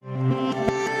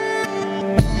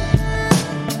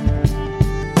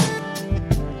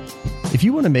If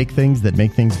you want to make things that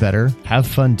make things better, have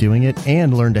fun doing it,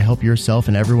 and learn to help yourself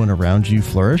and everyone around you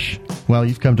flourish, well,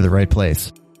 you've come to the right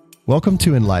place. Welcome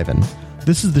to Enliven.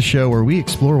 This is the show where we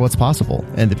explore what's possible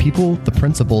and the people, the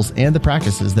principles, and the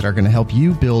practices that are going to help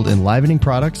you build enlivening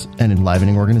products and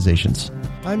enlivening organizations.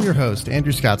 I'm your host,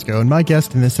 Andrew Scottsko, and my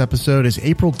guest in this episode is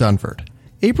April Dunford.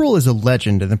 April is a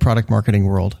legend in the product marketing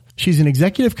world. She's an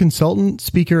executive consultant,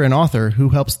 speaker, and author who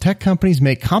helps tech companies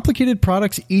make complicated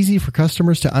products easy for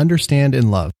customers to understand and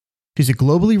love. She's a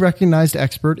globally recognized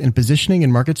expert in positioning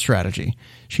and market strategy.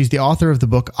 She's the author of the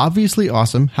book Obviously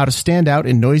Awesome: How to Stand Out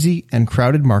in Noisy and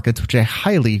Crowded Markets, which I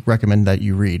highly recommend that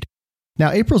you read.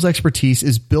 Now, April's expertise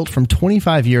is built from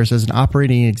 25 years as an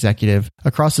operating executive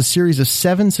across a series of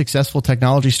 7 successful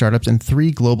technology startups and 3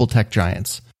 global tech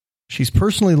giants. She's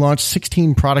personally launched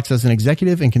 16 products as an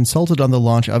executive and consulted on the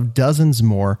launch of dozens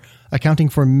more, accounting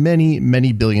for many,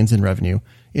 many billions in revenue.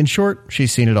 In short,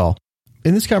 she's seen it all.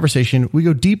 In this conversation, we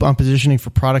go deep on positioning for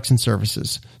products and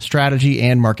services, strategy,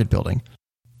 and market building.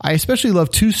 I especially love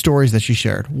 2 stories that she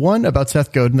shared. One about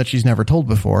Seth Godin that she's never told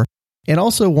before, and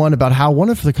also one about how one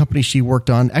of the companies she worked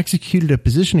on executed a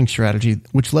positioning strategy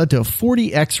which led to a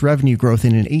 40x revenue growth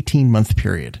in an 18-month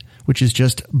period, which is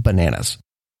just bananas.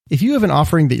 If you have an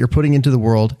offering that you're putting into the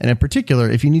world, and in particular,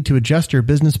 if you need to adjust your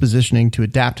business positioning to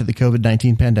adapt to the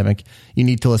COVID-19 pandemic, you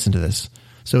need to listen to this.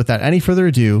 So without any further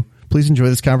ado, please enjoy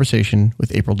this conversation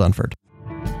with April Dunford.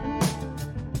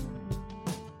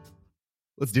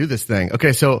 Let's do this thing.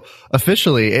 Okay, so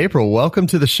officially, April, welcome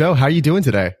to the show. How are you doing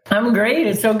today? I'm great.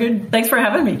 It's so good. Thanks for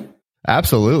having me.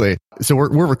 Absolutely. So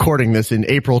we're recording this in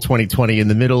April 2020 in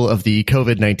the middle of the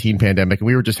COVID-19 pandemic. And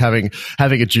we were just having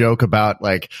a joke about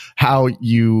like how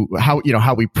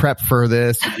we prep for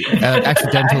this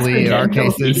accidentally in our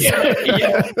cases.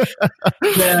 Yeah.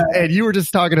 And you were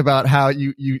just talking about how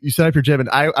you set up your gym, and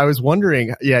I was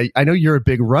wondering, I know you're a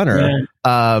big runner.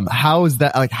 Yeah. How is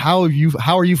that, like, how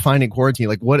are you finding quarantine?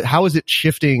 Like how is it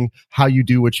shifting how you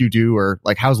do what you do, or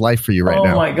like how's life for you right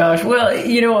now? Oh my gosh. Well,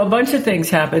 a bunch of things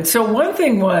happened. So one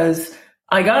thing was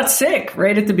I got sick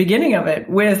right at the beginning of it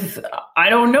with, I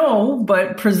don't know,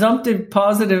 but presumptive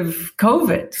positive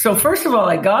COVID. So first of all,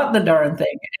 I got the darn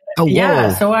thing. Oh,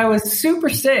 yeah. So I was super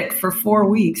sick for 4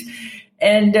 weeks,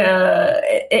 and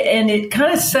it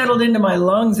kind of settled into my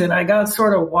lungs, and I got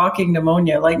sort of walking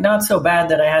pneumonia, like not so bad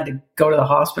that I had to go to the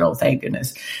hospital, thank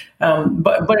goodness. Well,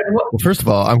 first of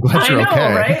all, I'm glad you're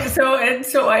okay. Right?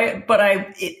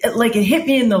 It hit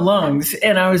me in the lungs,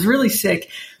 and I was really sick.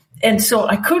 And so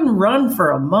I couldn't run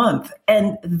for a month.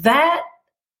 And that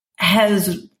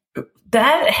has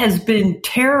been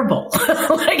terrible. Like,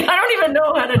 I don't even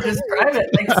know how to describe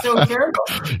it. Like, it's so terrible.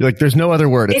 You're like, there's no other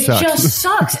word. It sucks. Just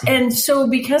sucks. And so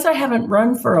because I haven't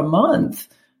run for a month,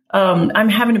 I'm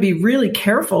having to be really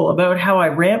careful about how I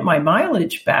ramp my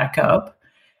mileage back up.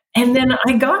 And then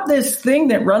I got this thing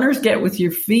that runners get with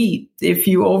your feet if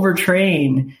you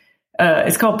overtrain.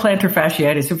 It's called plantar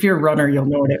fasciitis. If you're a runner, you'll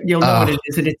know what it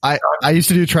is. And I used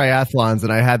to do triathlons,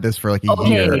 and I had this for like a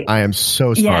year. I am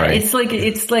so sorry. Yeah, it's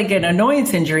like an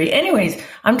annoyance injury. Anyways,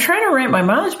 I'm trying to ramp my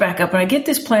mileage back up, and I get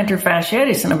this plantar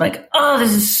fasciitis, and I'm like, oh,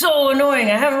 this is so annoying.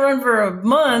 I haven't run for a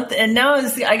month, and now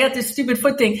I got this stupid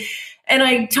foot thing. And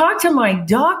I talked to my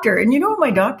doctor, and you know what my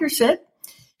doctor said?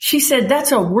 She said,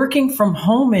 that's a working from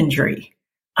home injury.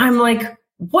 I'm like,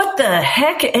 what the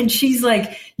heck? And she's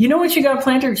like, you know what you got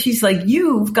plantar? She's like,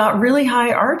 you've got really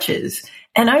high arches,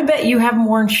 and I bet you haven't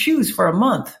worn shoes for a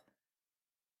month.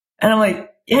 And I'm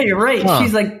like, yeah, you're right. Huh.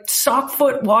 She's like, sock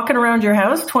foot walking around your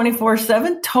house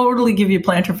 24/7, totally give you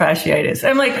plantar fasciitis.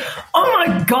 I'm like, oh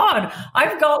my God,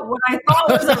 I've got what I thought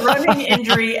was a running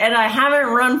injury, and I haven't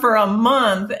run for a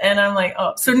month. And I'm like,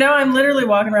 oh, so now I'm literally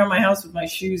walking around my house with my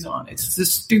shoes on. It's the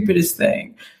stupidest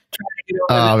thing.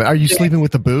 Are you sleeping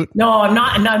with the boot? No, I'm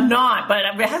not, but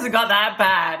it hasn't got that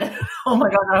bad. Oh my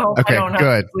God. I hope I don't have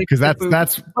good. Because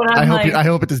I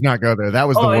hope it does not go there. That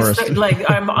was the worst. Like,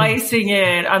 I'm icing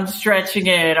it. I'm stretching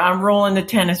it. I'm rolling the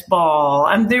tennis ball.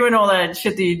 I'm doing all that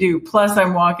shit that you do. Plus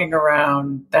I'm walking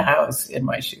around the house in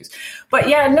my shoes. But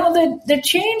yeah, no, the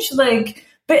change,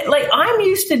 but I'm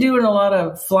used to doing a lot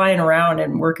of flying around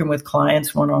and working with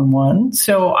clients one-on-one.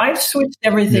 So I've switched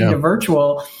everything to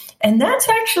virtual. And that's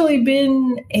actually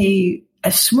been a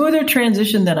smoother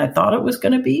transition than I thought it was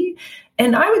going to be.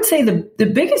 And I would say the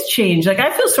biggest change, like,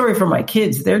 I feel sorry for my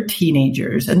kids. They're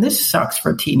teenagers, and this sucks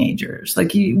for teenagers.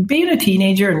 Like, being a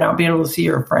teenager and not being able to see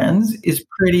your friends is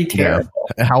pretty terrible.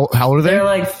 Yeah. How old are they? They're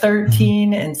like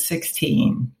 13 and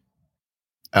 16.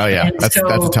 Oh yeah, that's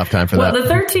a tough time for that. Well, the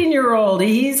 13-year-old,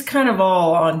 he's kind of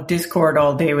all on Discord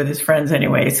all day with his friends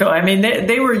anyway. So I mean,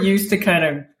 they were used to kind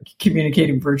of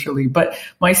communicating virtually. But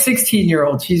my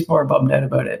 16-year-old, she's more bummed out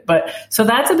about it. But so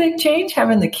that's a big change,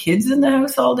 having the kids in the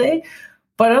house all day.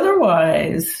 But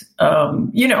otherwise,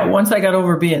 once I got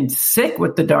over being sick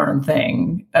with the darn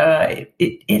thing,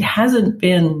 it hasn't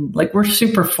been like, we're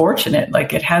super fortunate.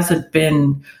 Like, it hasn't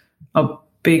been a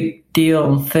big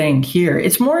deal thing here.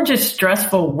 It's more just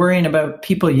stressful worrying about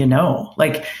people,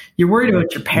 like you're worried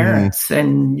about your parents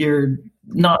and your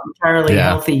not entirely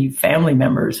healthy family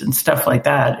members and stuff like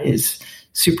that is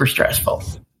super stressful.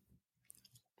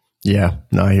 Yeah,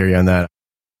 no, I hear you on that.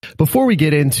 Before we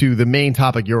get into the main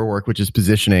topic, your work, which is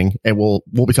positioning, and we'll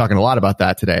be talking a lot about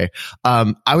that today.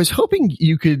 I was hoping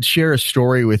you could share a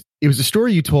story it was a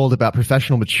story you told about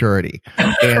professional maturity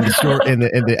and the story and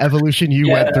the evolution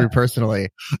you went through personally.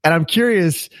 And I'm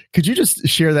curious, could you just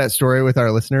share that story with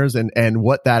our listeners and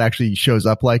what that actually shows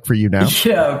up like for you now?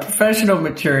 Yeah, professional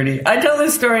maturity. I tell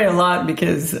this story a lot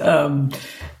because,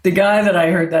 the guy that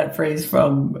I heard that phrase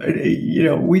from,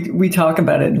 we talk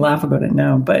about it and laugh about it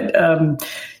now. But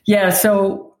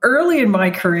so early in my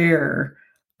career,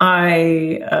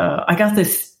 I got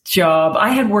this job. I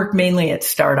had worked mainly at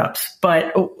startups,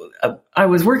 but I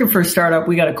was working for a startup.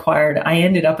 We got acquired. I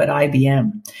ended up at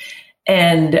IBM,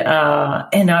 and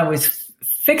I was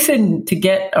fixing to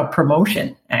get a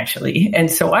promotion, actually. And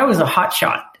so I was a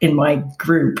hotshot in my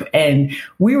group, and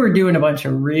we were doing a bunch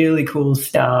of really cool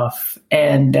stuff.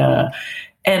 And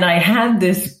I had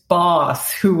this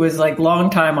boss who was like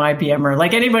longtime IBMer,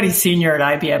 like anybody senior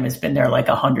at IBM has been there like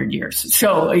 100 years.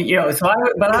 So, I was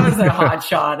a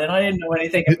hotshot and I didn't know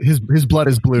anything. His blood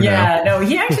is blue now. Yeah, no,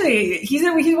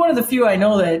 he's one of the few I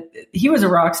know that he was a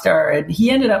rock star, and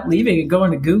he ended up leaving and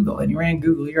going to Google, and he ran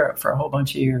Google Europe for a whole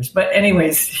bunch of years. But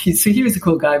anyways, he was a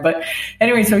cool guy. But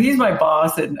anyway, so he's my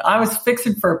boss, and I was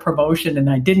fixing for a promotion and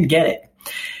I didn't get it.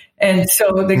 And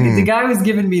so the guy was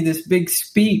giving me this big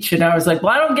speech, and I was like,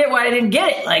 well, I don't get why I didn't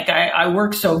get it. Like, I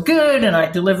worked so good and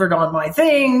I delivered on my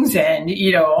things, and,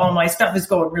 all my stuff is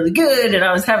going really good. And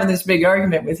I was having this big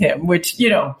argument with him, which,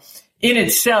 in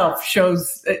itself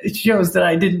shows that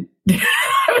I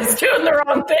was doing the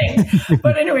wrong thing.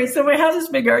 But anyway, so I had this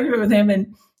big argument with him,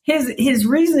 and his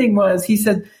reasoning was, he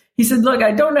said, look,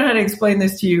 I don't know how to explain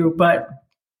this to you, but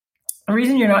the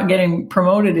reason you're not getting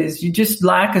promoted is you just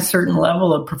lack a certain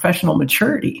level of professional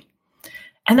maturity.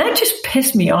 And that just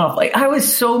pissed me off. Like, I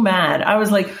was so mad. I was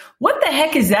like, what the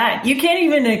heck is that? You can't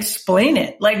even explain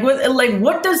it.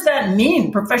 What does that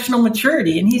mean? Professional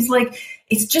maturity. And he's like,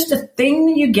 it's just a thing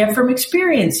that you get from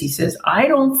experience. He says, I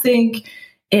don't think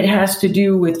it has to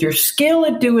do with your skill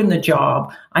at doing the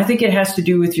job. I think it has to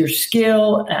do with your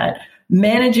skill at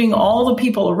managing all the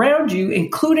people around you,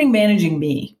 including managing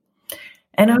me.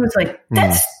 And I was like,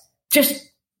 that's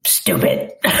just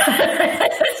stupid.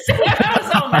 I was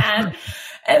all mad.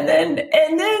 And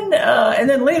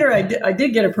then later I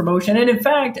did get a promotion. And in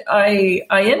fact, I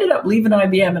ended up leaving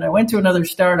IBM and I went to another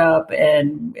startup,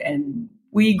 and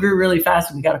we grew really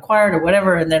fast and we got acquired or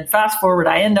whatever. And then fast forward,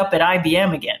 I end up at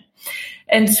IBM again.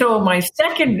 And so my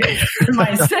second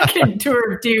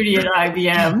tour of duty at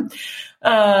IBM,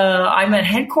 I'm at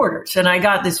headquarters, and I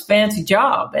got this fancy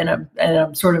job, and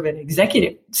I'm sort of an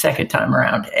executive second time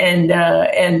around.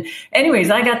 And anyways,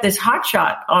 I got this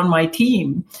hotshot on my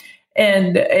team,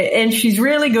 and she's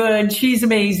really good. She's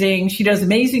amazing. She does an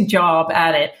amazing job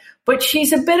at it, but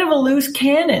she's a bit of a loose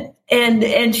cannon,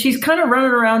 and she's kind of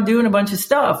running around doing a bunch of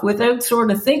stuff without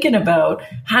sort of thinking about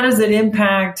how does it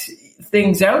impact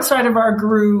things outside of our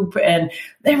group, and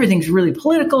everything's really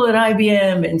political at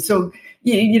IBM. And so,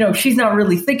 she's not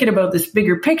really thinking about this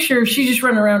bigger picture. She's just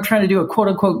running around trying to do a quote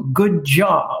unquote good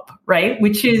job, right?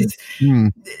 Which is,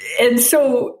 and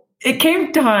so it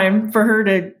came time for her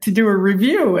to do a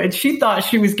review, and she thought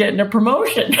she was getting a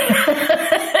promotion. And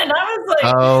I was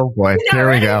like, oh boy, here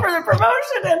we go. For the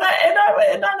promotion. And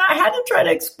I had to try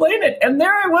to explain it. And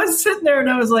there I was sitting there, and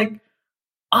I was like,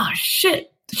 oh shit.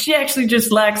 She actually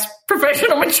just lacks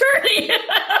professional maturity.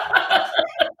 I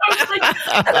was like,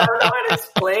 I don't know how to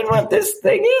explain what this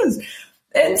thing is.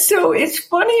 And so it's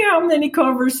funny how many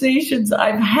conversations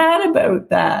I've had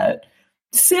about that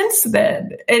since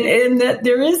then. And that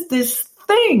there is this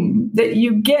thing that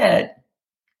you get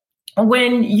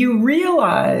when you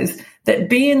realize that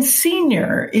being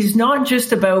senior is not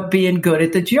just about being good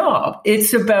at the job.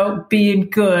 It's about being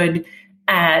good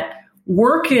at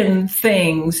working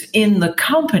things in the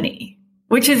company,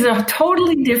 which is a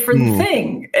totally different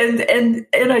thing. And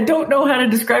I don't know how to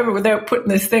describe it without putting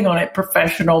this thing on it,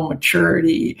 professional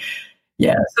maturity.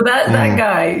 Yeah. So that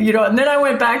guy, and then I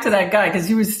went back to that guy because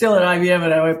he was still at IBM,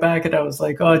 and I went back and I was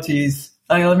like, oh, geez,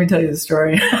 let me tell you the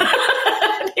story.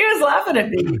 He was laughing at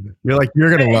me. You're like, you're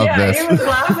going to love this. He was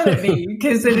laughing at me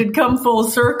because it had come full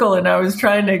circle, and I was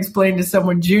trying to explain to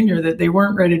someone junior that they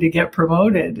weren't ready to get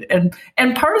promoted.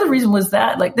 And part of the reason was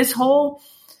that, like, this whole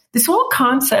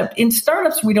concept in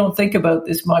startups, we don't think about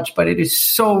this much, but it is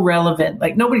so relevant.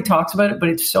 Like, nobody talks about it, but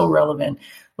it's so relevant.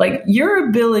 Like, your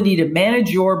ability to manage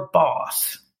your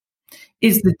boss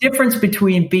is the difference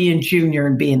between being junior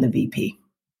and being the VP.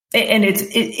 And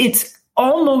it's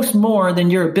almost more than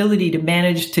your ability to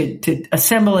manage, to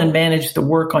assemble and manage the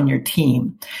work on your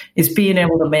team, is being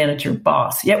able to manage your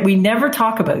boss. Yet we never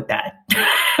talk about that.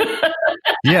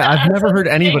 Yeah, I've never heard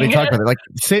anybody talk about it. Like,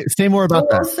 say more about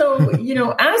that. So,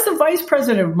 as the vice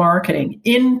president of marketing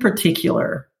in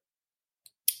particular,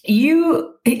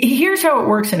 here's how it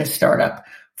works in a startup.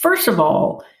 First of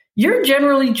all, you're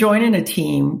generally joining a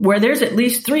team where there's at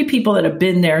least 3 people that have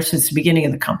been there since the beginning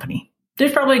of the company.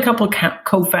 There's probably a couple of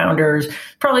co-founders,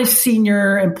 probably a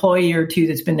senior employee or 2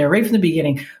 that's been there right from the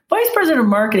beginning. Vice president of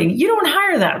marketing, you don't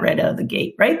hire that right out of the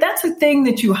gate, right? That's a thing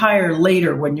that you hire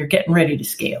later when you're getting ready to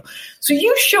scale. So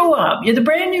you show up, you're the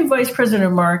brand new vice president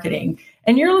of marketing,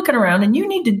 and you're looking around and you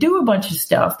need to do a bunch of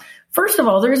stuff. First of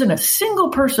all, there isn't a single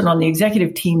person on the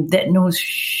executive team that knows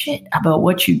shit about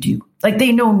what you do. Like,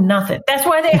 they know nothing. That's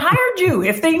why they hired you.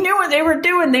 If they knew what they were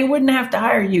doing, they wouldn't have to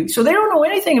hire you. So they don't know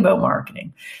anything about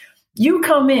marketing. You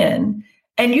come in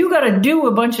and you got to do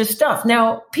a bunch of stuff.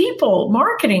 Now,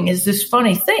 marketing is this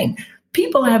funny thing.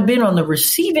 People have been on the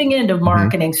receiving end of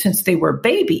marketing since they were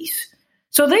babies.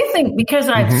 So they think because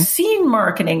I've seen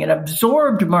marketing and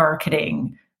absorbed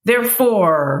marketing,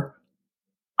 therefore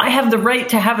I have the right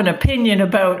to have an opinion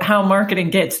about how marketing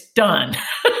gets done.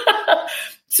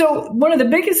 So one of the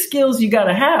biggest skills you got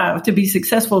to have to be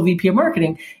successful VP of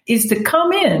marketing is to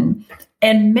come in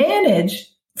and manage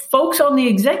folks on the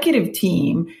executive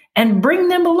team and bring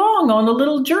them along on a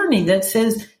little journey that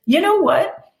says, you know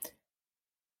what?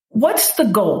 What's the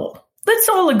goal? Let's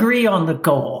all agree on the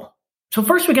goal. So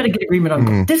first we got to get agreement on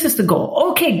goal. This is the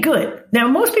goal. Okay, good. Now,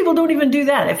 most people don't even do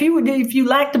that. If you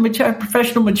lack the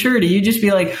professional maturity, you'd just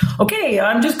be like, okay,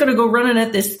 I'm just going to go running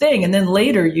at this thing. And then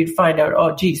later you'd find out,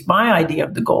 oh, geez, my idea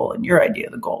of the goal and your idea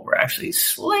of the goal were actually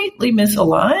slightly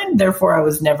misaligned. Therefore, I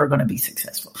was never going to be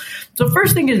successful. So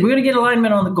first thing is we're going to get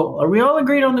alignment on the goal. Are we all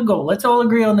agreed on the goal? Let's all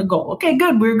agree on the goal. Okay,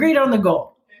 good. We agreed on the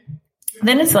goal.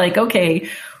 Then it's like, okay,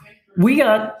 we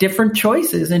got different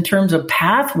choices in terms of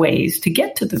pathways to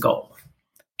get to the goal.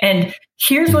 And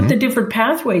here's what the different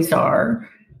pathways are.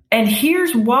 And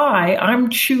here's why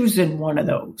I'm choosing one of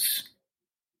those.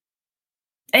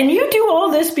 And you do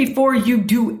all this before you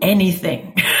do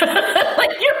anything.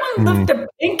 Like, you don't lift a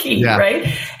pinky,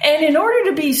 right? And in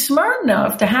order to be smart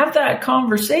enough to have that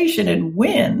conversation and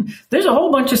win, there's a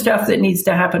whole bunch of stuff that needs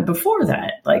to happen before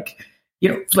that. Like,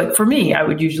 like for me, I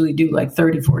would usually do like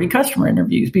 30, 40 customer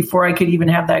interviews before I could even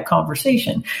have that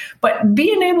conversation. But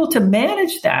being able to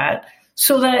manage that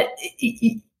so that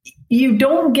you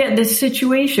don't get this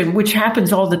situation, which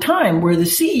happens all the time, where the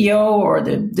CEO or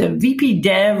the VP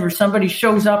dev or somebody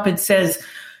shows up and says,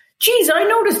 geez, I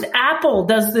noticed Apple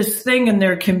does this thing in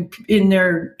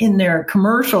their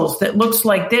commercials that looks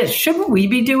like this. Shouldn't we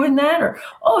be doing that? Or,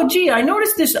 oh, gee, I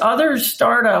noticed this other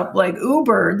startup like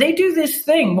Uber, they do this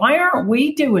thing. Why aren't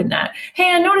we doing that?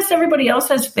 Hey, I noticed everybody else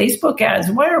has Facebook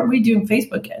ads. Why aren't we doing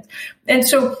Facebook ads? And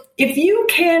so if you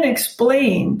can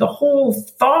explain the whole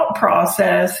thought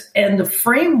process and the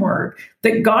framework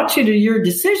that got you to your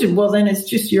decision, well, then it's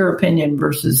just your opinion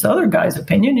versus the other guy's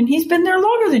opinion. And he's been there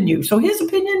longer than you. So his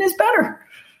opinion is better.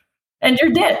 And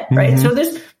you're dead, right? So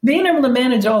this being able to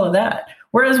manage all of that.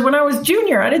 Whereas when I was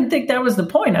junior, I didn't think that was the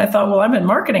point. I thought, well, I'm in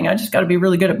marketing. I just got to be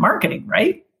really good at marketing,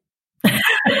 right?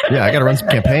 Yeah, I got to run some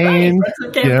campaigns. Run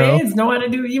some campaigns, know how to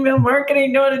do email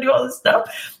marketing, know how to do all this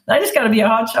stuff. I just got to be a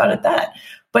hot shot at that.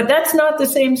 But that's not the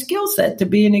same skill set to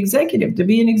be an executive. To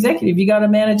be an executive, you got to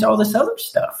manage all this other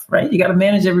stuff, right? You got to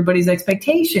manage everybody's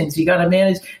expectations. You got to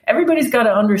manage, everybody's got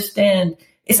to understand.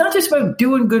 It's not just about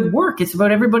doing good work. It's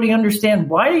about everybody understand,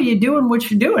 why are you doing what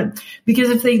you're doing? Because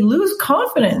if they lose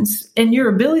confidence in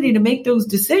your ability to make those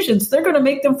decisions, they're going to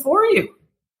make them for you.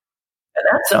 And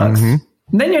that sucks.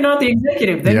 Then you're not the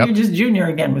executive. Then you're just junior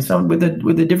again with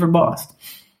a different boss.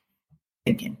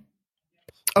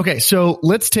 Okay, so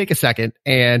let's take a second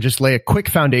and just lay a quick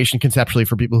foundation conceptually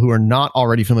for people who are not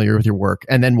already familiar with your work,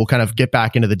 and then we'll kind of get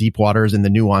back into the deep waters and the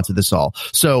nuance of this all.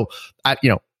 So,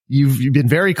 you've been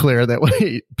very clear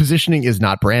that positioning is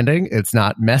not branding, it's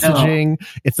not messaging,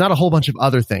 it's not a whole bunch of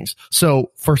other things.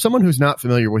 So, for someone who's not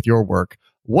familiar with your work,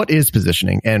 what is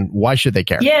positioning and why should they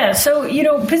care? Yeah. So,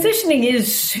 positioning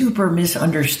is super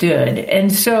misunderstood.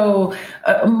 And so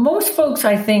most folks,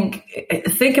 I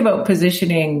think about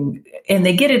positioning and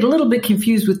they get it a little bit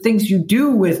confused with things you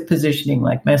do with positioning,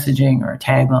 like messaging or a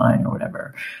tagline or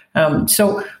whatever.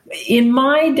 So in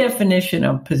my definition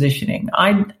of positioning,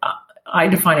 I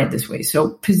define it this way. So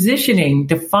positioning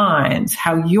defines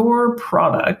how your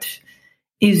product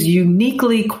is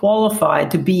uniquely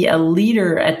qualified to be a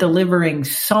leader at delivering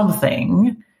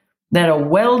something that a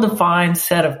well-defined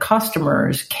set of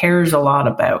customers cares a lot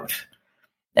about.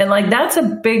 And that's a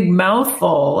big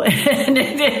mouthful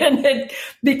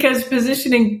because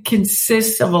positioning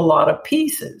consists of a lot of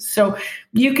pieces. So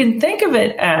you can think of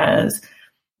it as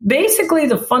basically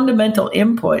the fundamental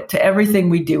input to everything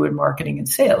we do in marketing and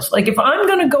sales. Like if I'm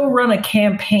going to go run a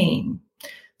campaign,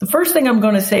 the first thing I'm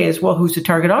going to say is, well, who's the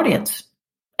target audience?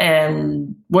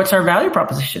 And what's our value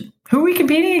proposition? Who are we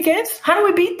competing against? How do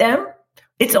we beat them?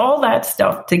 It's all that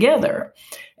stuff together.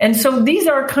 And so these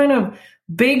are kind of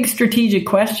big strategic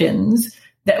questions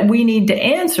that we need to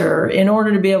answer in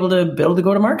order to be able to build a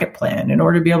go-to-market plan, in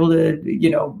order to be able to,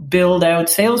 build out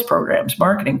sales programs,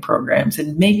 marketing programs,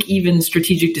 and make even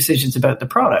strategic decisions about the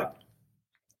product.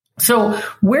 So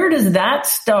where does that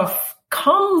stuff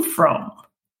come from?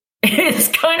 It's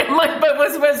kind of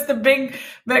what's the big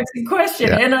vexing question.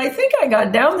 Yeah. And I think I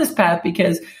got down this path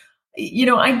because,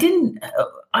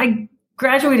 I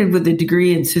graduated with a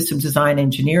degree in systems design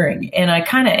engineering, and I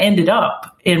kind of ended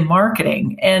up in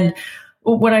marketing. And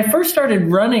when I first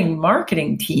started running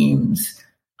marketing teams,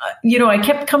 I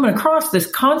kept coming across this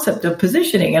concept of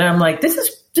positioning, and I'm like, this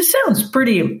sounds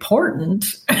pretty important.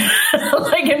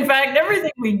 In fact,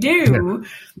 everything we do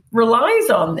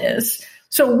relies on this.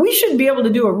 So we should be able to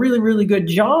do a really, really good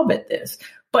job at this.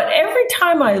 But every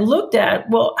time I looked at,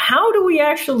 well, how do we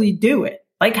actually do it?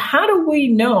 How do we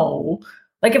know?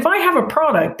 If I have a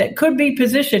product that could be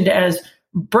positioned as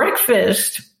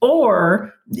breakfast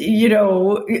or,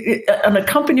 an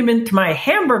accompaniment to my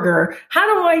hamburger, how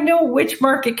do I know which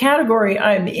market category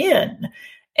I'm in?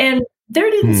 And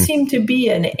there didn't seem to be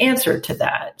an answer to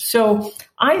that. So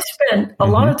I spent a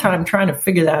lot of time trying to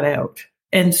figure that out.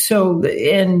 And so,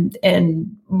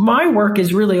 and my work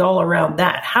is really all around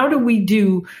that. How do we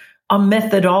do a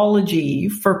methodology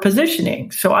for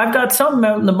positioning? So I've got something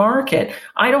out in the market.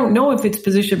 I don't know if it's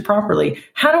positioned properly.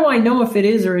 How do I know if it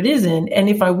is or it isn't? And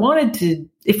if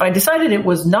I decided it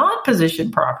was not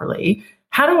positioned properly,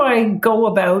 how do I go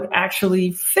about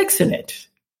actually fixing it?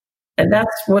 And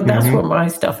that's what my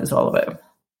stuff is all about.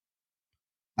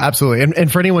 Absolutely.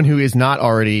 And for anyone who is not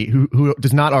already, who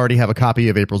does not already have a copy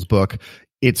of April's book,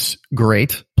 it's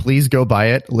great. Please go buy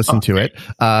it, listen to it.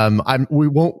 We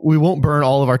won't burn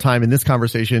all of our time in this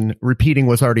conversation repeating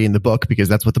what's already in the book because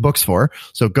that's what the book's for.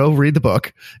 So go read the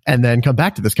book and then come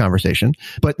back to this conversation.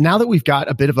 But now that we've got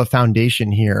a bit of a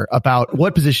foundation here about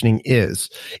what positioning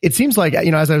is, it seems like,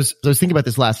 as I was thinking about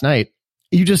this last night,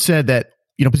 you just said that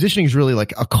positioning is really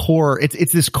like a core.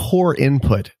 It's this core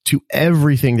input to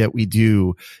everything that we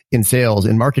do in sales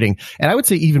and marketing. And I would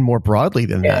say even more broadly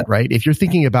than that, right? If you're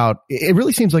thinking about, it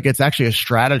really seems like it's actually a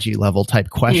strategy level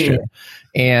type question.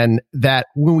 And that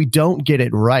when we don't get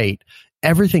it right,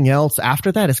 everything else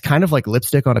after that is kind of like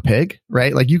lipstick on a pig,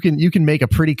 right? You can make a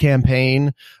pretty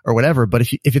campaign or whatever, but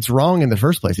if it's wrong in the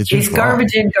first place, it's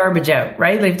garbage in, garbage out,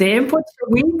 right? If the inputs are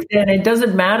weak, then it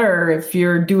doesn't matter if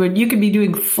you could be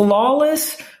doing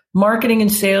flawless marketing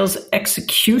and sales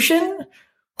execution.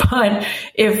 But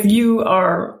if you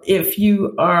are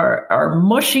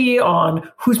mushy on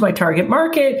who's my target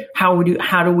market, how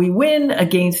do we win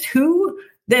against who,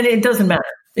 then it doesn't matter.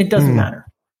 It doesn't matter.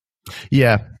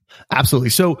 Yeah. Absolutely.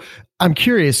 So I'm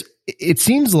curious, it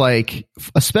seems like,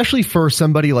 especially for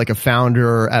somebody like a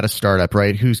founder at a startup,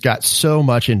 right, who's got so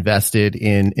much invested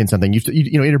in something, in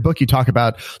your book, you talk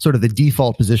about sort of the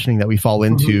default positioning that we fall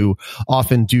into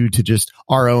often due to just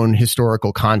our own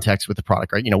historical context with the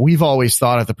product, right? We've always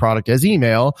thought of the product as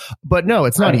email, but no,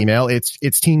 it's not email.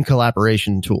 It's team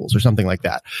collaboration tools or something like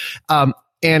that.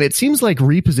 And it seems like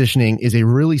repositioning is a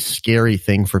really scary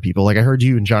thing for people. I heard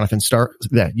you and Jonathan Stark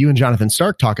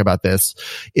talk about this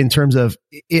in terms of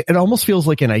it almost feels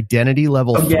like an identity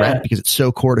level threat because it's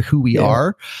so core to who we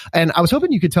are. And I was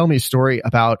hoping you could tell me a story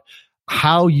about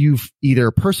how you've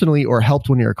either personally or helped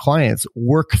one of your clients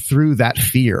work through that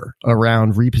fear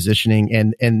around repositioning.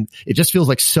 And it just feels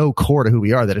like so core to who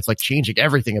we are that it's like changing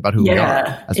everything about who we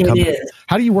are as a company. Is.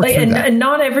 How do you work through that? And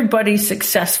not everybody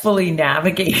successfully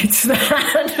navigates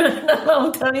that.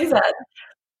 I'll tell you that.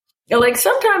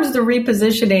 Sometimes the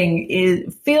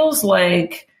repositioning feels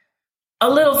like a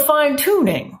little fine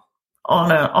tuning.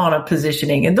 on a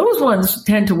positioning. And those ones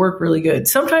tend to work really good.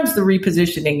 Sometimes the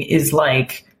repositioning is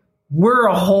like, we're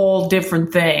a whole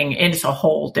different thing and it's a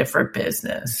whole different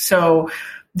business. So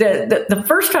the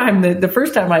first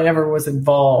time I ever was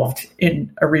involved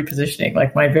in a repositioning,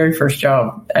 like my very first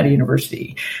job at a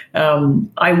university,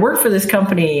 I worked for this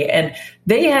company, and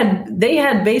they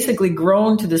had basically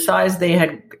grown to the size they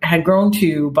had grown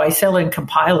to by selling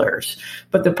compilers.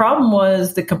 But the problem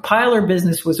was the compiler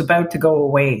business was about to go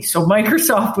away. So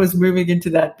Microsoft was moving into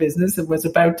that business and was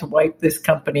about to wipe this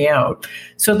company out.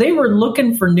 So they were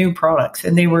looking for new products,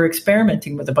 and they were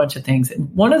experimenting with a bunch of things. And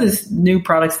one of the new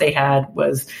products they had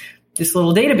was this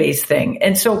little database thing.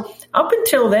 And so up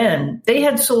until then, they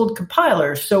had sold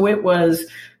compilers. So it was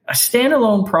a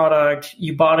standalone product.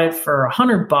 You bought it for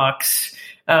 $100.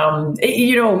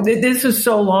 This was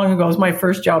so long ago. It was my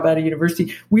first job at a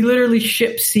university. We literally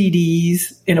shipped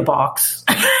CDs in a box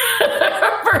for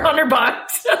 $100.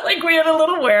 Like, we had a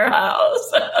little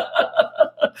warehouse.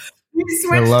 We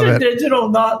switched to digital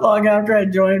not long after I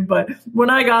joined, but when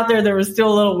I got there, there was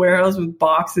still a little warehouse with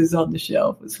boxes on the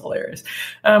shelf. It was hilarious.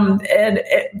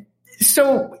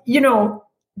 So,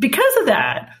 because of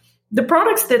that, the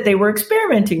products that they were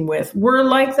experimenting with were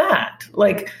like that,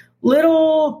 like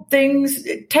little things,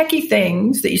 techie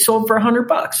things that you sold for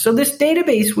 $100. So this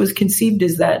database was conceived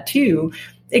as that too,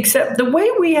 except the way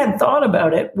we had thought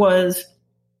about it was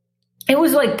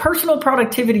like personal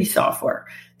productivity software.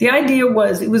 The idea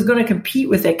was it was going to compete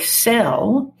with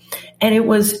Excel, and it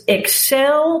was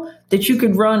Excel that you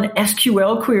could run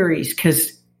SQL queries,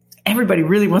 because everybody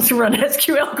really wants to run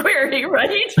SQL query,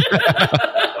 right?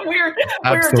 we're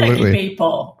techie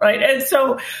people, right? And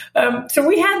so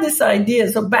we had this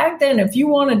idea. So back then, if you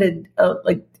wanted a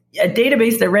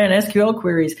database that ran SQL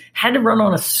queries, had to run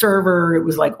on a server. It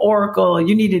was like Oracle.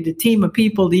 You needed a team of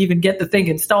people to even get the thing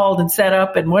installed and set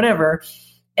up and whatever.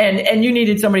 And you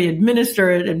needed somebody to administer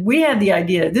it. And we had the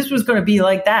idea this was going to be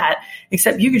like that,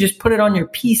 except you could just put it on your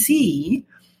PC,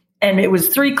 and it was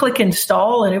 3-click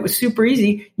install, and it was super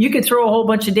easy. You could throw a whole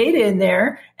bunch of data in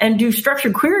there and do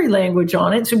structured query language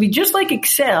on it. So it'd be just like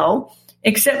Excel,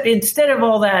 except instead of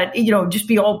all that, just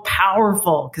be all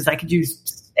powerful, because I could use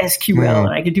SQL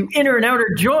and I could do inner and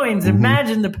outer joins.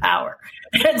 Imagine the power.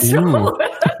 And so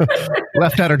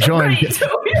left outer join. Right, so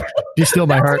you steal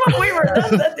my heart.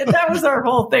 That was our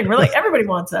whole thing. We're like, everybody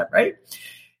wants that, right?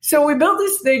 So we built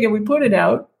this thing and we put it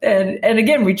out, and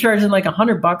again, we charged them like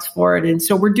 $100 for it. And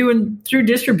so we're doing through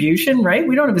distribution, right?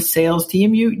 We don't have a sales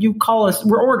team. You call us,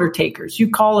 we're order takers. You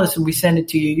call us and we send it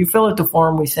to you. You fill out the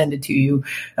form, we send it to you.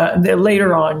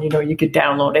 Later on, you could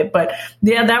download it. But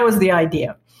yeah, that was the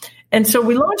idea. And so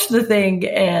we launched the thing,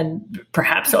 and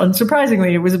perhaps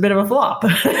unsurprisingly, it was a bit of a flop. So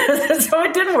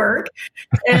it didn't work.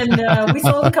 And we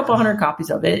sold a couple hundred copies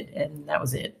of it, and that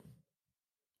was it.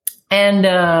 And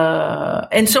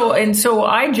so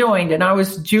I joined, and I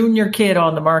was junior kid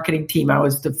on the marketing team. I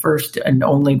was the first and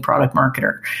only product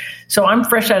marketer. So I'm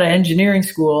fresh out of engineering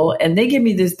school, and they give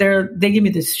me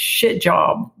this shit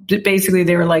job. Basically,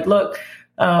 they were like, look,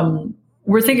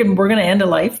 we're thinking we're going to end of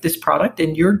life this product,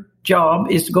 and your job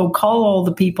is to go call all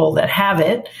the people that have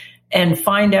it and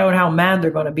find out how mad they're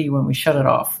going to be when we shut it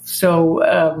off. So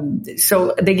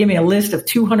they gave me a list of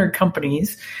 200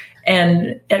 companies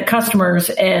and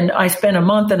customers, and I spent a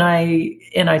month and I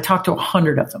talked to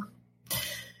 100 of them.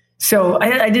 So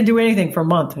I didn't do anything for a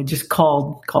month. I just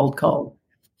called.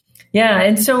 Yeah.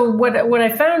 And so what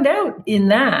I found out in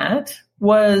that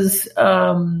was,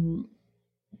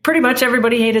 pretty much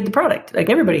everybody hated the product. Like,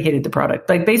 everybody hated the product.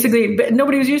 Like, basically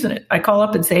nobody was using it. I call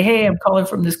up and say, hey, I'm calling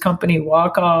from this company,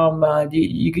 Wacom.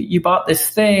 You bought this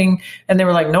thing. And they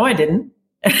were like, no, I didn't.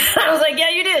 I was like, yeah,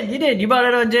 you did. You bought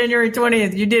it on January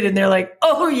 20th. You did. And they're like,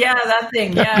 oh yeah, that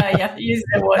thing. Yeah. You used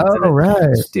it once. Oh,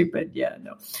 right. Stupid. Yeah,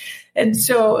 no. And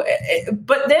so,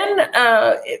 but then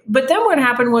what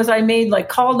happened was I made like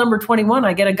call number 21.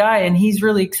 I get a guy and he's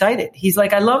really excited. He's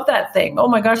like, I love that thing. Oh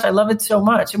my gosh, I love it so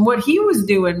much. And what he was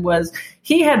doing was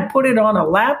he had put it on a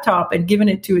laptop and given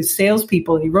it to his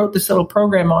salespeople. And he wrote this little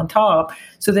program on top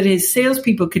so that his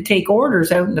salespeople could take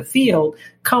orders out in the field,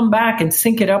 come back and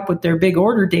sync it up with their big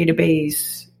order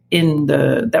database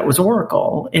that was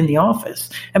Oracle in the office.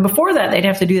 And before that, they'd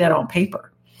have to do that on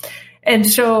paper. And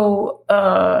so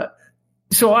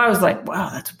I was like, wow,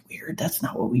 that's weird. That's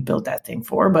not what we built that thing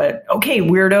for. But okay,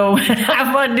 weirdo,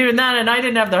 have fun doing that. And I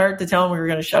didn't have the heart to tell him we were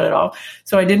going to shut it off.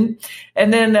 So I didn't.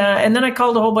 And then I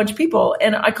called a whole bunch of people,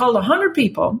 and I called 100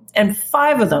 people, and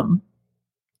 5 of them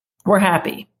were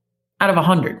happy out of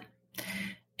 100.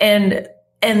 And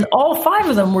all 5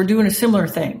 of them were doing a similar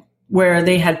thing. where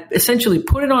they had essentially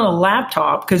put it on a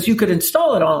laptop because you could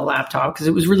install it on a laptop because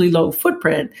it was really low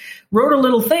footprint, wrote a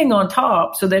little thing on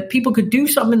top so that people could do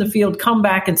something in the field, come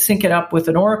back and sync it up with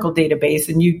an Oracle database.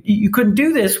 And you couldn't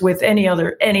do this with any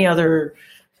other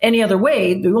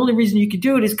way. The only reason you could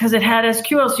do it is because it had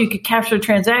SQL, so you could capture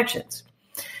transactions.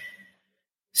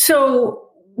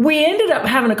 So we ended up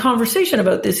having a conversation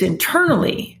about this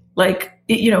internally. Like,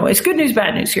 it's good news,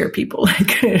 bad news here, people.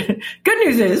 Like, good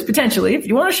news is, potentially, if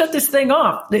you want to shut this thing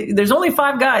off, there's only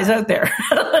 5 guys out there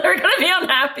that are going to be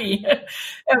unhappy.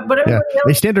 But everybody else,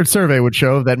 a standard survey would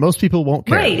show that most people won't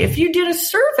care. Right. If you did a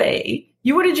survey,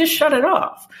 you would have just shut it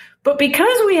off. But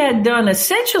because we had done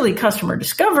essentially customer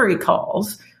discovery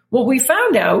calls, what we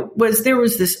found out was there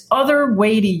was this other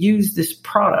way to use this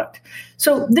product.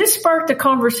 So this sparked a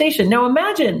conversation. Now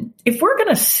imagine if we're going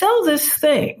to sell this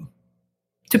thing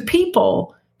to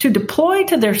people to deploy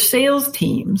to their sales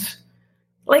teams,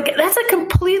 like that's a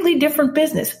completely different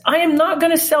business. I am not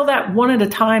going to sell that one at a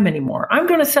time anymore. I'm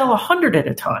going to sell 100 at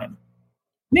a time,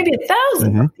 maybe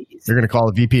 1,000 of these. You're going to call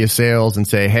the VP of sales and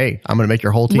say, hey, I'm going to make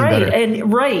your whole team better.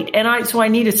 So I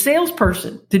need a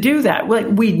salesperson to do that.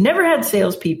 We never had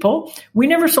salespeople. We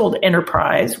never sold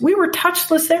enterprise. We were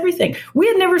touchless everything. We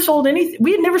had never sold anything.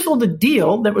 We had never sold a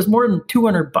deal that was more than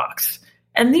 $200.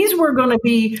 And these were going to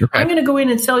be, okay, I'm going to go in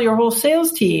and sell your whole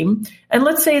sales team. And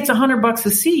let's say it's $100 a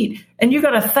seat and you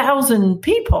got 1,000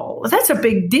 people. That's a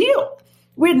big deal.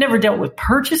 We had never dealt with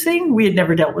purchasing. We had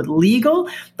never dealt with legal.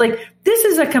 Like, this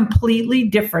is a completely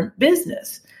different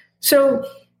business. So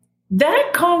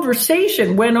that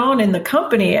conversation went on in the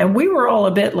company and we were all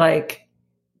a bit like,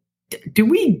 do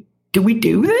we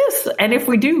do this? And if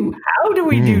we do, how do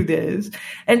we do this?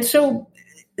 And so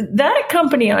that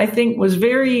company, I think, was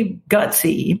very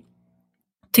gutsy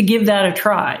to give that a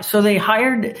try. So they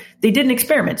did an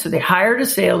experiment. So they hired a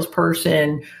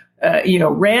salesperson,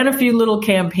 ran a few little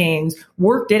campaigns,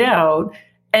 worked it out.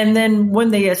 And then when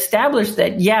they established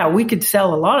that, we could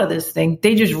sell a lot of this thing,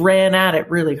 they just ran at it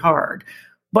really hard.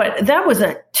 But that was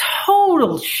a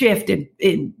total shift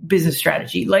in business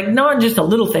strategy, like not just a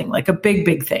little thing, like a big,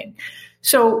 big thing.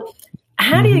 So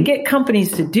how do you get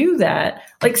companies to do that?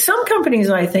 Like some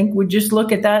companies, I think, would just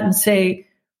look at that and say,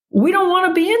 we don't want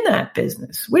to be in that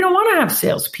business. We don't want to have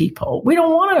salespeople. We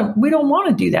don't want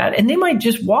to do that. And they might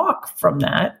just walk from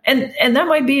that. And that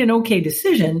might be an okay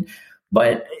decision,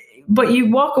 but you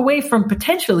walk away from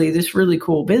potentially this really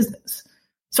cool business.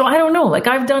 So I don't know, like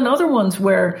I've done other ones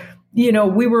where,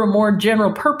 we were a more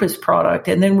general purpose product.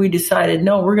 And then we decided,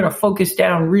 no, we're going to focus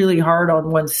down really hard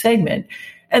on one segment.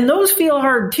 And those feel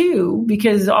hard too,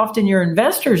 because often your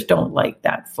investors don't like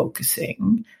that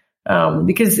focusing,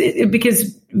 because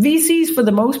VCs for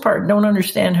the most part don't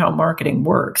understand how marketing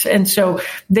works. And so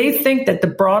they think that the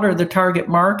broader the target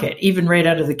market, even right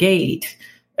out of the gate,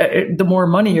 the more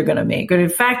money you're going to make. But in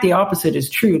fact, the opposite is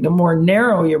true. The more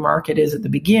narrow your market is at the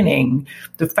beginning,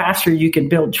 the faster you can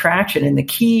build traction. And the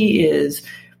key is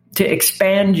to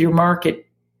expand your market,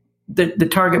 the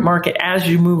target market, as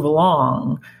you move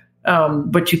along.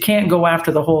 But you can't go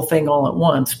after the whole thing all at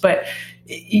once. But,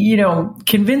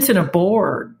 convincing a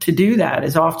board to do that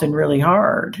is often really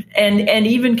hard. And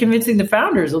even convincing the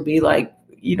founders will be like,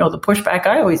 the pushback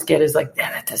I always get is like,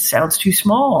 that sounds too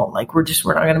small. Like we're not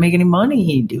going to make any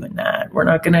money doing that. We're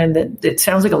not going to, it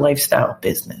sounds like a lifestyle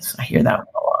business. I hear that one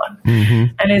a lot.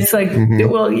 Mm-hmm. And it's like,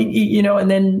 well,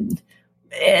 and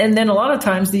then a lot of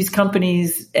times these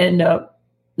companies end up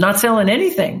not selling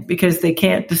anything because they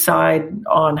can't decide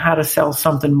on how to sell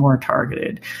something more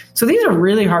targeted. So these are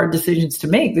really hard decisions to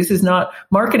make. This is not,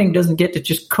 marketing doesn't get to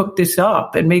just cook this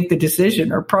up and make the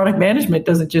decision, or product management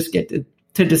doesn't just get to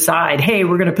decide, hey,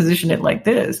 we're going to position it like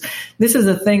this. This is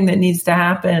a thing that needs to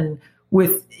happen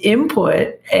with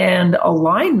input and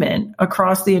alignment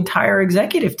across the entire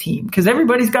executive team, because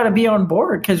everybody's got to be on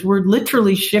board, because we're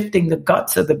literally shifting the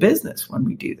guts of the business when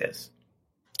we do this.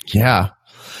 Yeah.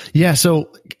 Yeah. So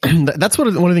that's one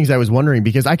of the things I was wondering,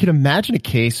 because I could imagine a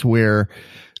case where,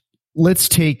 let's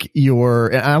take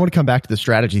and I want to come back to the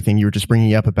strategy thing you were just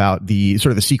bringing up about the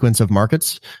sort of the sequence of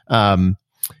markets.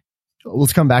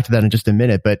 Let's come back to that in just a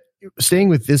minute, but staying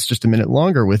with this just a minute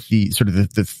longer with the sort of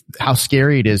the how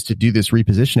scary it is to do this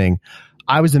repositioning.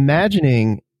 I was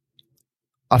imagining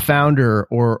a founder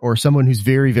or someone who's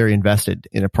very, very invested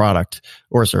in a product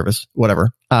or a service,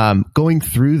 whatever, going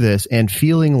through this and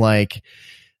feeling like,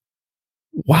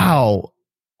 wow,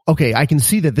 okay, I can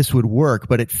see that this would work,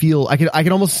 but I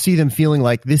can almost see them feeling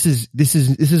like this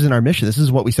isn't our mission. This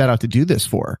is what we set out to do this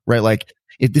for, right? Like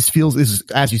this is,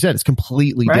 as you said, it's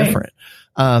completely different.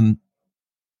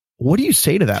 what do you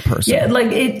say to that person? Yeah,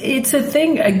 like it's a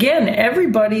thing. Again,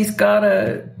 everybody's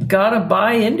gotta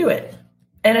buy into it.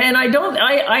 And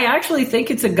I actually think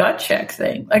it's a gut check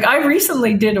thing. Like I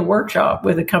recently did a workshop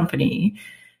with a company,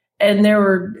 and there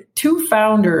were 2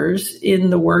 founders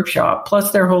in the workshop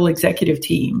plus their whole executive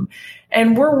team.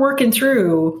 And we're working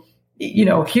through,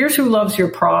 here's who loves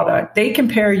your product. They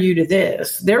compare you to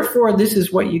this. Therefore, this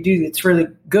is what you do that's really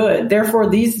good. Therefore,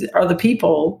 these are the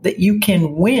people that you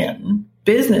can win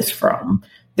business from.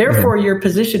 Therefore, your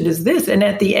position is this. And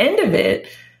at the end of it,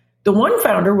 the one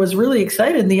founder was really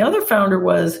excited. And the other founder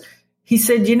he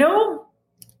said,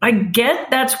 I get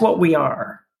that's what we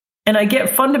are. And I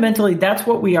get fundamentally that's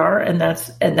what we are. And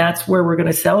that's where we're going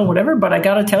to sell and whatever. But I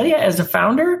got to tell you, as a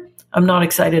founder, I'm not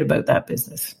excited about that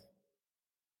business.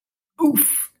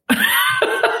 Oof.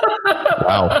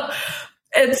 Wow.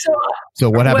 And so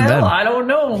what happened then? I don't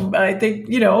know. I think,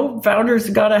 founders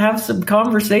got to have some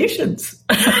conversations.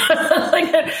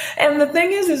 And the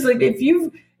thing is like, if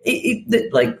you,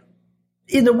 like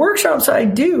in the workshops I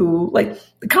do, like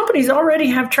the companies already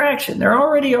have traction. They're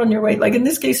already on your way. Like in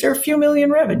this case, they're a few million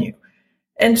revenue.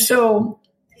 And so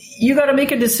you got to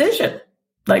make a decision.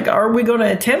 Like, are we going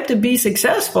to attempt to be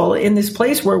successful in this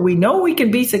place where we know we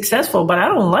can be successful, but I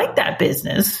don't like that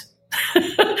business?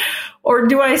 Or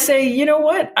do I say, you know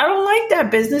what? I don't like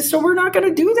that business, so we're not going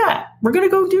to do that. We're going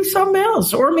to go do something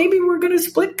else. Or maybe we're going to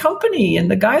split company, and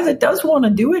the guy that does want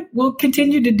to do it will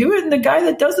continue to do it, and the guy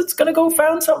that does it's going to go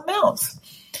found something else.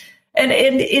 And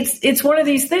it's one of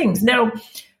these things. Now,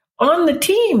 on the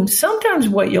team, sometimes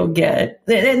what you'll get,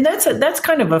 and that's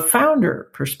kind of a founder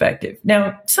perspective.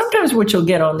 Now, sometimes what you'll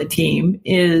get on the team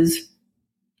is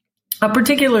a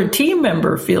particular team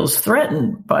member feels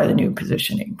threatened by the new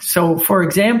positioning. So, for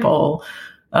example,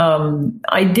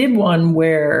 I did one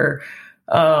where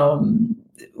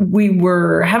we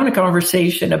were having a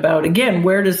conversation about, again,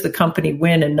 where does the company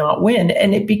win and not win?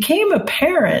 And it became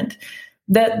apparent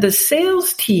that the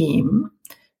sales team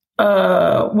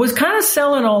was kind of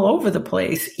selling all over the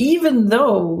place, even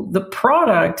though the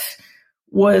product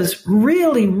was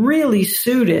really, really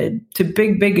suited to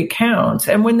big accounts.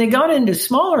 And when they got into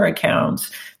smaller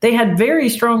accounts, they had very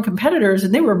strong competitors,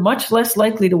 and they were much less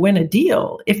likely to win a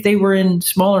deal if they were in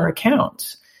smaller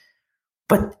accounts.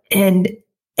 And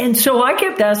so I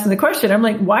kept asking the question, I'm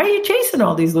like, why are you chasing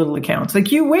all these little accounts?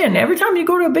 Like, you win. Every time you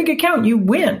go to a big account, you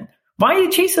win. Why are you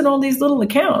chasing all these little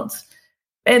accounts?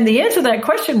 And the answer to that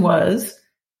question was,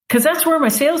 because that's where my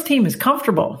sales team is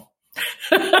comfortable.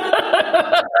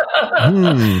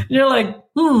 You're like,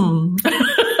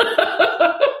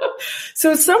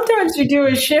 So sometimes you do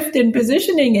a shift in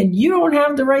positioning and you don't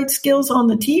have the right skills on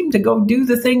the team to go do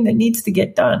the thing that needs to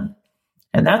get done.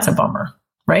 And that's a bummer,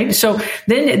 right? So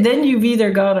then you've either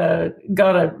got to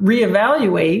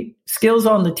reevaluate skills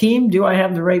on the team. Do I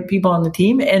have the right people on the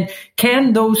team? And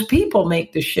can those people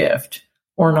make the shift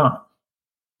or not?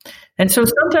 And so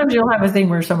sometimes you'll have a thing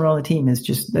where someone on the team is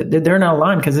just, they're not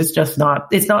aligned because it's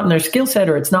not in their skill set,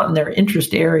 or it's not in their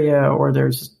interest area, or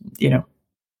there's,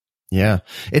 Yeah.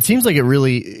 It seems like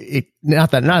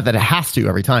not that it has to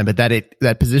every time, but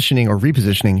that positioning or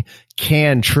repositioning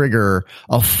can trigger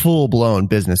a full blown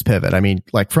business pivot. I mean,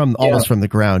 like almost from the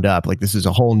ground up, like this is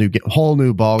a whole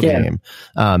new ball game.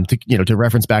 To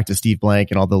reference back to Steve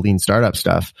Blank and all the lean startup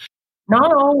stuff.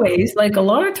 Not always. Like a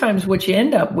lot of times what you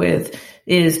end up with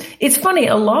is, it's funny,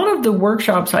 a lot of the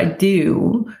workshops I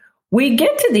do, we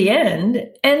get to the end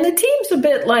and the team's a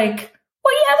bit like,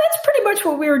 well, yeah, that's pretty much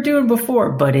what we were doing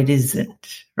before, but it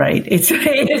isn't, right? It's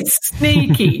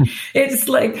sneaky. It's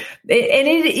like, and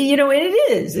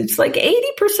it is. It's like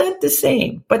 80% the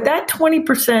same, but that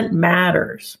 20%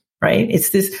 matters, right? It's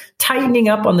this tightening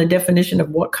up on the definition of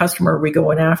what customer are we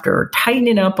going after, or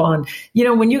tightening up on,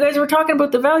 when you guys were talking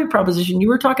about the value proposition, you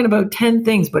were talking about 10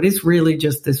 things, but it's really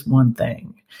just this one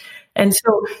thing. And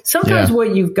so sometimes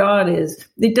what you've got is,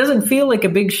 it doesn't feel like a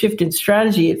big shift in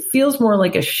strategy. It feels more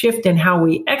like a shift in how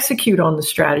we execute on the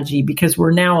strategy, because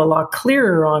we're now a lot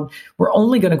clearer on, we're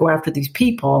only going to go after these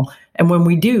people. And when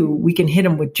we do, we can hit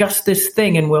them with just this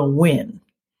thing and we'll win.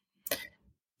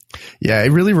 Yeah,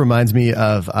 it really reminds me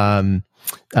of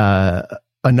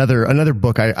another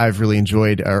book I've really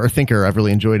enjoyed, or thinker I've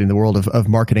really enjoyed in the world of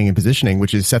marketing and positioning,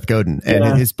 which is Seth Godin. And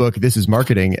in his book, This is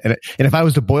Marketing. And if I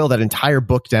was to boil that entire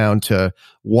book down to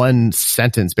one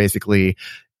sentence, basically,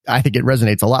 I think it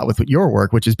resonates a lot with your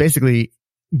work, which is basically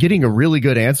getting a really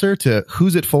good answer to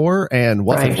who's it for and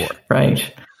what's it for.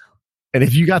 Right. And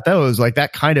if you got those, like,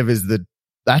 that kind of is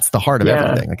that's the heart of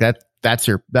everything. Like that's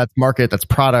market, that's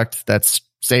product, that's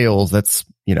sales, that's,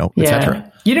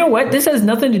 etc. You know what? This has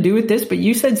nothing to do with this, but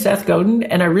you said Seth Godin,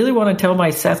 and I really want to tell my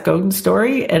Seth Godin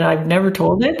story, and I've never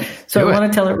told it. So I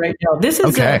want to tell it right now. This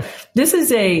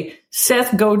is a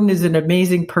Seth Godin is an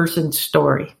amazing person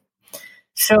story.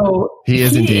 So he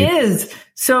is.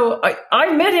 So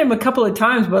I met him a couple of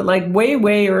times, but like way,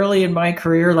 way early in my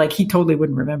career, like he totally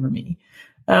wouldn't remember me.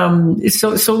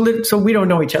 So we don't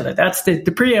know each other. That's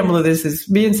the preamble of this is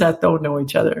me and Seth don't know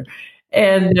each other.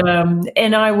 And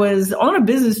I was on a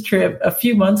business trip a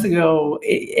few months ago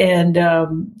and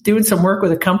doing some work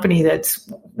with a company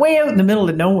that's way out in the middle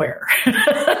of nowhere.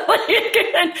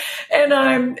 and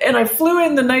I flew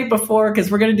in the night before because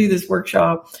we're going to do this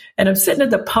workshop, and I'm sitting at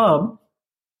the pub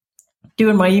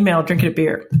doing my email, drinking a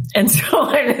beer. And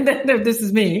so this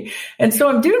is me. And so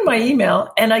I'm doing my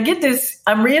email, and I get this,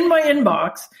 I'm in my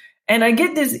inbox, and I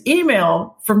get this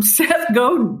email from Seth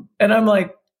Godin. And I'm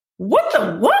like, what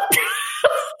the what?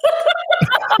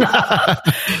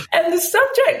 And the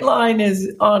subject line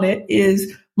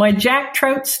is my Jack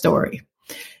Trout story.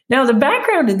 Now, the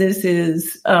background of this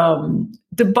is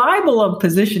the Bible of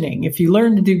positioning. If you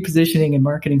learn to do positioning in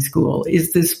marketing school,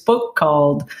 is this book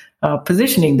called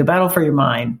Positioning, The Battle for Your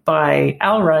Mind by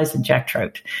Al Ries and Jack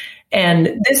Trout.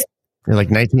 And this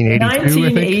like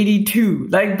 1982,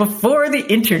 like before the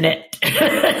internet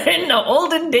in the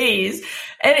olden days.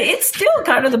 And it's still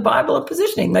kind of the Bible of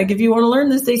positioning. Like if you want to learn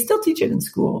this, they still teach it in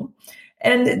school.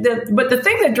 But the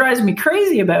thing that drives me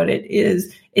crazy about it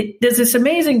is it does this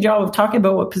amazing job of talking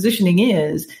about what positioning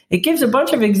is. It gives a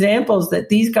bunch of examples that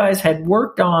these guys had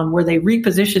worked on where they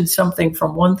repositioned something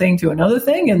from one thing to another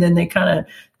thing. And then they kind of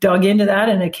dug into that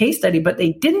in a case study, but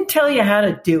they didn't tell you how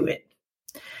to do it.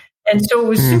 And so it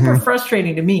was super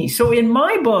frustrating to me. So in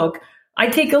my book, I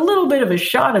take a little bit of a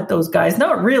shot at those guys.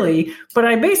 Not really, but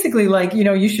I basically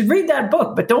you should read that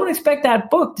book, but don't expect that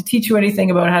book to teach you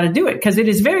anything about how to do it because it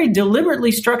is very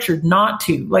deliberately structured not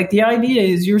to. Like the idea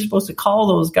is you're supposed to call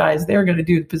those guys. They're going to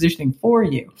do the positioning for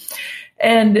you.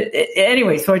 And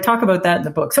anyway, so I talk about that in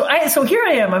the book. So here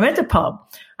I am. I'm at the pub.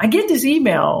 I get this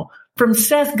email from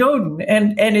Seth Godin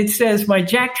and it says my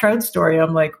Jack Trout story.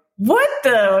 I'm like, what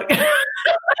the...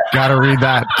 Gotta read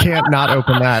that. Can't not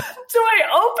open that. So I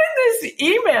open this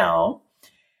email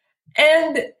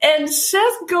and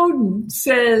Seth Godin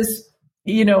says,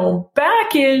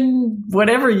 back in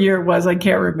whatever year it was, I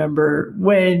can't remember,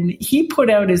 when he put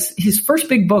out his first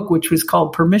big book, which was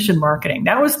called Permission Marketing.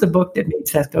 That was the book that made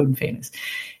Seth Godin famous.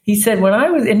 He said,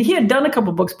 and he had done a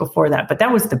couple books before that, but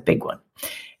that was the big one.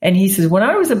 And he says, when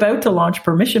I was about to launch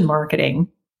Permission Marketing,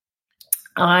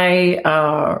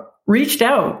 I reached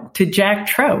out to Jack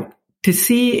Trout to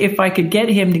see if I could get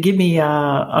him to give me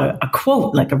a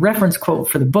quote, like a reference quote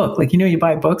for the book. Like, you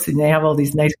buy books and they have all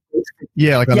these nice quotes.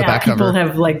 Yeah, like on the back people cover.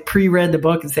 Have like pre-read the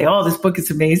book and say, oh, this book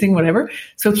is amazing, whatever.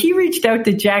 So he reached out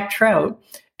to Jack Trout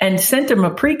and sent him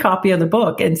a pre-copy of the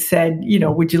book and said,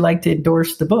 would you like to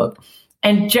endorse the book?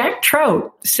 And Jack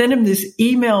Trout sent him this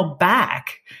email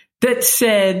back that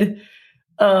said,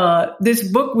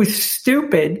 this book was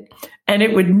stupid and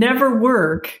it would never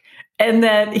work. And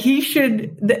that he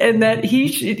should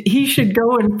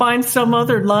go and find some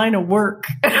other line of work.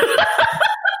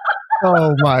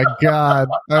 Oh my God.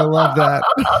 I love that.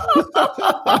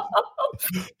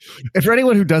 And for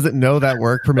anyone who doesn't know that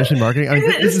work, Permission Marketing,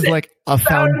 this is like a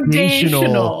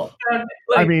foundational.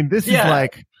 This is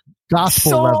like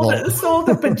gospel level. Sold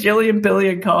a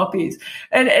billion copies.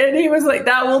 And he was like,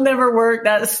 that will never work.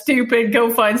 That's stupid.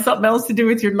 Go find something else to do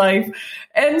with your life.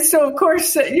 And so, of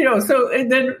course, so he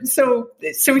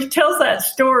tells that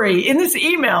story in this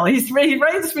email. He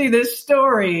writes me this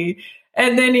story.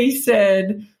 And then he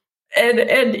said,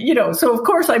 so of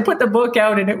course I put the book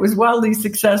out and it was wildly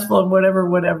successful and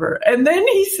whatever. And then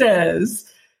he says,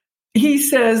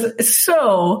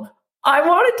 so I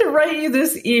wanted to write you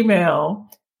this email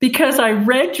because I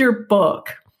read your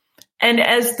book, and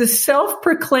as the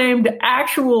self-proclaimed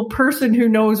actual person who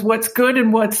knows what's good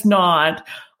and what's not,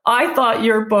 I thought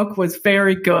your book was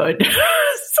very good.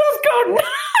 So good.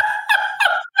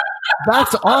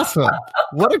 That's awesome.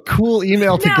 What a cool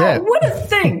email to get. What a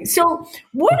thing. So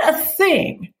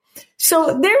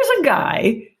there's a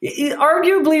guy,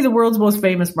 arguably the world's most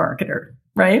famous marketer.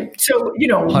 Right. So,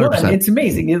 100%. It's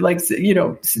amazing.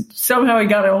 Somehow he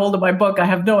got a hold of my book. I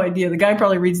have no idea. The guy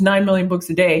probably reads 9 million books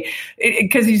a day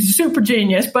because he's a super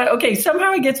genius. But okay,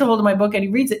 somehow he gets a hold of my book and he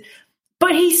reads it.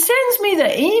 But he sends me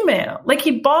the email. Like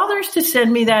he bothers to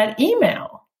send me that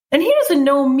email. And he doesn't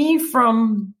know me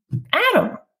from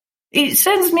Adam. He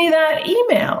sends me that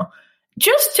email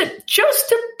just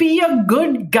to be a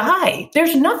good guy.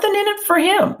 There's nothing in it for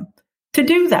him to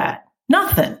do that.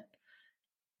 Nothing.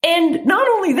 And not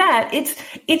only that,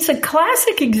 it's a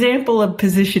classic example of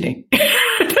positioning.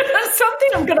 That's something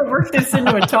I'm going to work this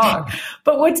into a talk.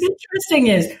 But what's interesting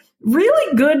is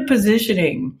really good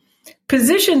positioning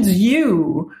positions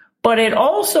you, but it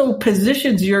also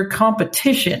positions your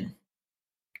competition.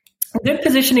 Good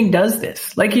positioning does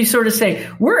this. Like you sort of say,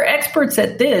 we're experts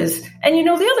at this. And the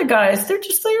other guys, they're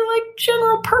like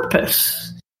general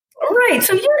purpose. Right.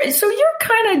 So you're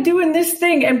kind of doing this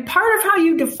thing. And part of how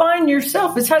you define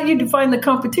yourself is how you define the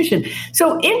competition.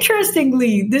 So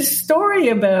interestingly, this story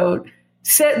that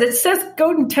Seth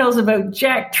Godin tells about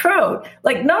Jack Trout,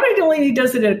 like not only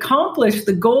does it accomplish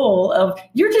the goal of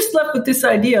you're just left with this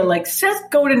idea, like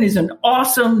Seth Godin is an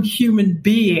awesome human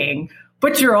being,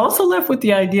 but you're also left with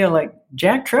the idea like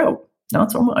Jack Trout,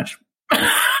 not so much.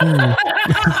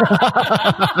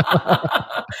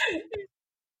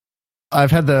 I've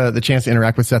had the chance to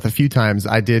interact with Seth a few times.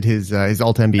 I did his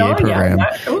alt MBA program,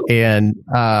 and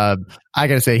I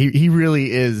gotta say he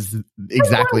really is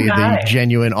exactly the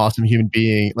genuine awesome human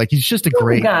being. Like he's just a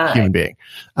great human being,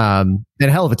 and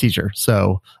a hell of a teacher.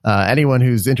 So anyone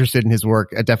who's interested in his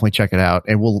work, definitely check it out,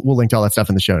 and we'll link to all that stuff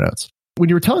in the show notes. When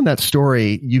you were telling that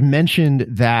story, you mentioned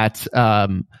that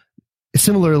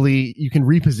similarly, you can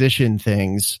reposition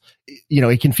things.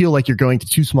 It can feel like you're going to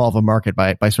too small of a market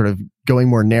by sort of going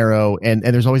more narrow. And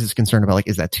there's always this concern about like,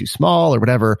 is that too small or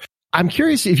whatever? I'm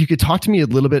curious if you could talk to me a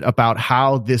little bit about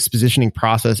how this positioning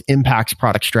process impacts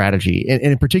product strategy. And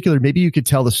in particular, maybe you could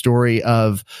tell the story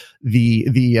of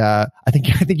I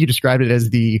think you described it as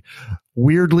the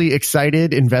weirdly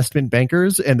excited investment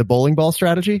bankers and the bowling ball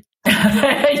strategy.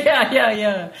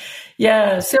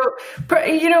 Yeah. So,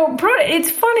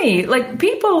 it's funny. Like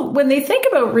people, when they think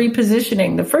about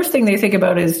repositioning, the first thing they think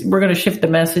about is we're going to shift the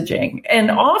messaging. And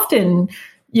often,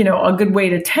 a good way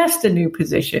to test a new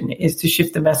position is to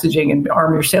shift the messaging and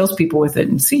arm your salespeople with it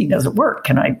and see, does it work?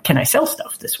 Can I sell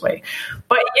stuff this way?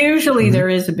 But usually there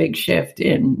is a big shift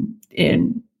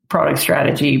in product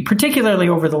strategy, particularly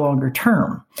over the longer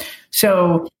term.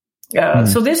 So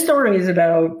this story is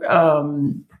about,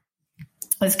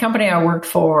 this company I worked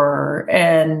for,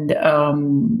 and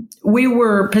we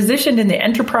were positioned in the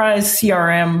enterprise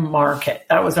CRM market.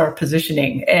 That was our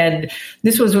positioning. And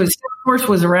this was when Salesforce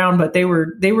was around, but they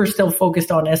were still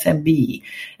focused on SMB.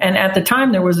 And at the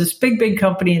time, there was this big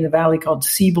company in the Valley called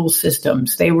Siebel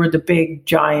Systems. They were the big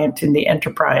giant in the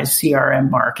enterprise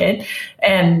CRM market.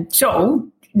 And so,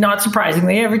 not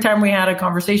surprisingly, every time we had a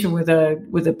conversation with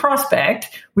a prospect,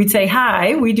 we'd say,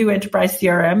 "Hi, we do enterprise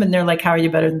CRM," and they're like, "How are you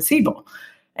better than Siebel?"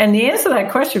 And the answer to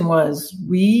that question was,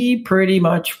 we pretty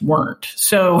much weren't.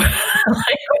 So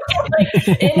like,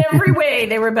 in every way,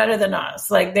 they were better than us.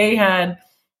 Like they had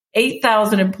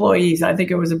 8,000 employees. I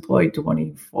think it was employee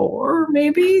 24,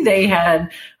 maybe. They had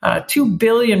 $2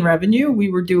 billion revenue. We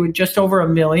were doing just over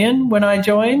 $1 million when I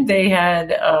joined. They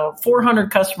had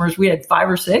 400 customers. We had 5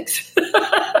 or 6.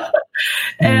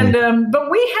 And but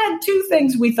we had two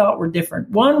things we thought were different.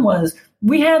 One was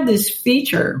we had this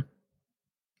feature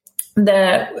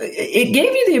that it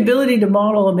gave you the ability to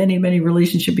model a many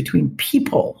relationship between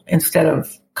people instead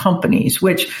of companies,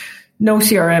 which no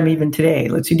CRM even today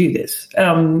lets you do this.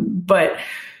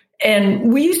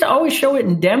 And we used to always show it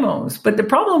in demos, but the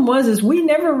problem is we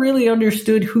never really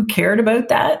understood who cared about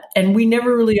that. And we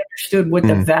never really understood what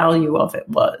the value of it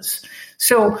was.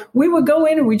 So we would go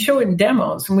in and we'd show it in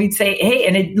demos and we'd say, hey,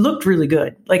 and it looked really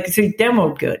good. Like, so it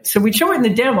demoed good. So we'd show it in the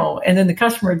demo and then the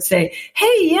customer would say,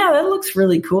 hey, yeah, that looks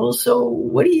really cool. So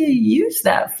what do you use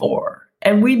that for?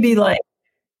 And we'd be like,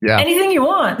 anything you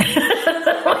want.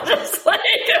 Just like,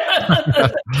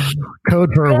 code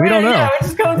for, we don't know. Yeah,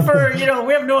 just code for,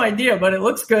 we have no idea, but it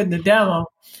looks good in the demo.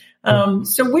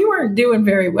 So we weren't doing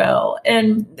very well.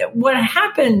 And what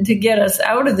happened to get us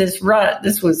out of this rut,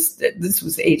 this was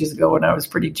ages ago when I was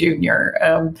pretty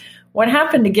junior. What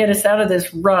happened to get us out of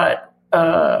this rut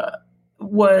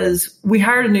was we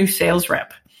hired a new sales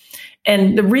rep.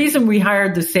 And the reason we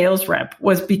hired the sales rep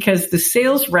was because the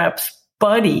sales rep's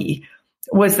buddy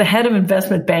was the head of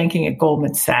investment banking at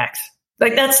Goldman Sachs.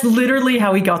 Like, that's literally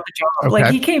how he got the job. Okay.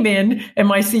 Like, he came in and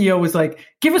my CEO was like,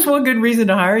 give us one good reason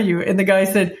to hire you. And the guy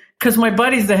said, because my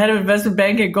buddy's the head of investment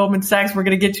banking at Goldman Sachs, we're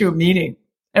going to get you a meeting.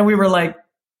 And we were like,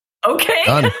 okay.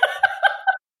 Done.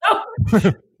 All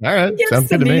right. Sounds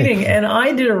good to me. And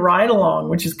I did a ride along,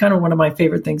 which is kind of one of my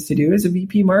favorite things to do as a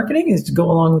VP marketing, is to go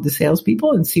along with the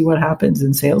salespeople and see what happens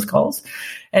in sales calls.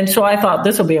 And so I thought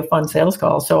this will be a fun sales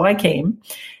call. So I came.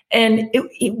 And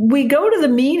we go to the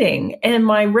meeting and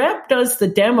my rep does the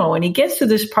demo and he gets to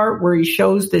this part where he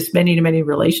shows this many-to-many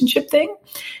relationship thing.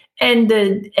 And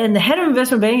the head of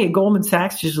investment banking at Goldman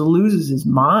Sachs just loses his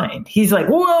mind. He's like,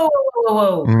 whoa.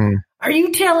 Are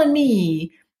you telling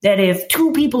me that if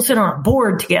two people sit on a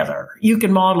board together, you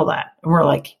can model that? And we're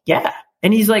like, yeah.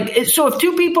 And he's like, so if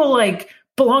two people like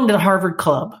belong to the Harvard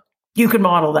Club, you can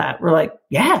model that. We're like,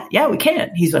 yeah, we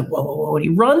can. He's like, whoa. And he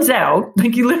runs out,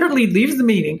 like he literally leaves the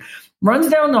meeting, runs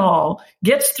down the hall,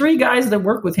 gets three guys that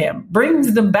work with him,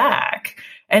 brings them back.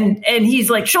 And he's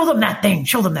like, show them that thing.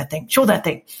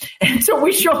 And so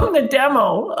we show them the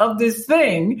demo of this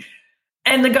thing.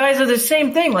 And the guys are the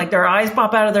same thing. Like their eyes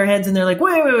pop out of their heads and they're like,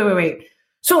 wait.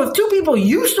 So if two people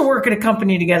used to work at a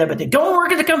company together, but they don't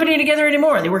work at the company together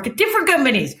anymore, they work at different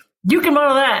companies, you can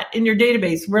model that in your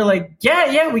database. We're like,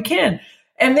 yeah, we can.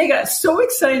 And they got so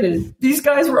excited. These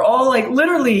guys were all like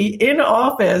literally in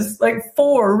office, like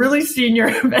 4 really senior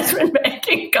investment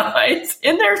banking guys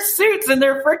in their suits and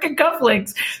their freaking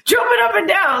cufflinks, jumping up and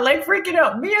down, like freaking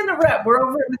out. Me and the rep, we're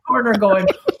over in the corner going,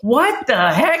 what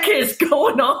the heck is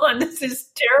going on? This is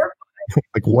terrifying.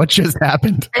 Like, what just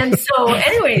happened? And so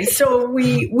anyway,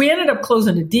 we ended up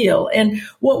closing a deal. And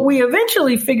what we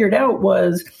eventually figured out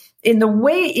was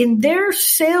in their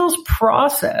sales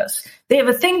process, they have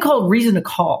a thing called reason to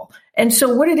call. And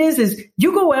so what it is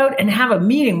you go out and have a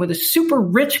meeting with a super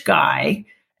rich guy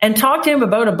and talk to him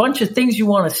about a bunch of things you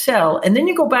want to sell. And then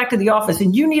you go back to the office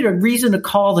and you need a reason to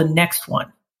call the next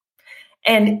one.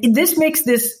 And this makes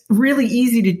this really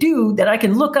easy to do, that I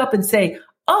can look up and say,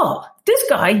 oh, this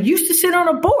guy used to sit on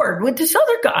a board with this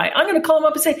other guy. I'm going to call him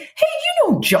up and say, hey,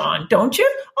 you know John, don't you?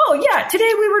 Oh, yeah,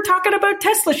 today we were talking about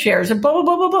Tesla shares and blah, blah,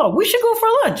 blah, blah, blah. We should go for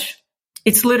lunch.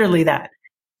 It's literally that.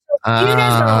 You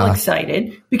guys are all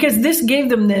excited because this gave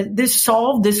them this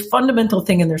solved this fundamental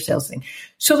thing in their sales thing.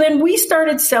 So then we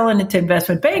started selling it to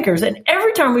investment bankers. And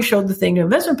every time we showed the thing to an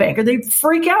investment banker, they'd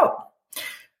freak out.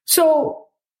 So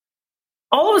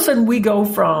all of a sudden, we go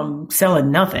from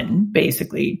selling nothing,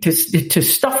 basically, to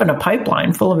stuff in a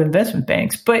pipeline full of investment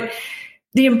banks. But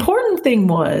the important thing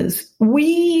was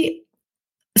we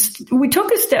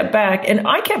took a step back, and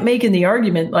I kept making the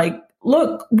argument, like,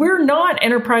 look, we're not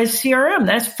enterprise CRM.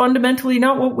 That's fundamentally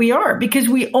not what we are, because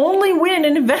we only win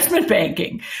in investment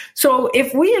banking. So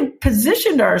if we had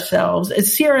positioned ourselves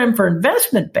as CRM for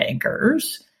investment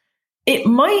bankers, it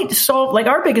might solve, like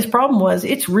our biggest problem was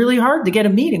it's really hard to get a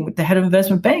meeting with the head of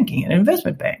investment banking in an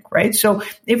investment bank, right? So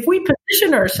if we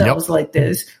position ourselves like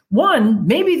this, 1,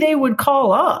 maybe they would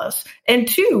call us. And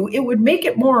 2, it would make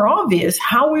it more obvious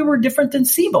how we were different than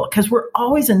Siebel, because we're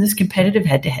always in this competitive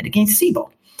head-to-head against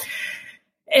Siebel.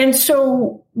 And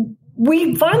so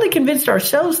we finally convinced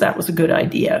ourselves that was a good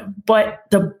idea, but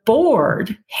the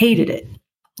board hated it.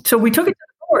 So we took it to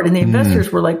the board, and the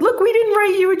investors were like, look, we didn't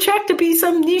write you a check to be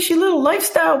some niche little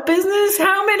lifestyle business.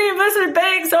 How many investment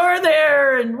banks are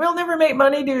there? And we'll never make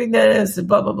money doing this, and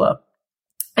blah, blah, blah.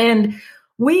 And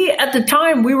we, at the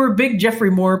time, we were big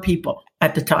Jeffrey Moore people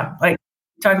at the time. Like,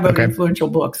 talk about influential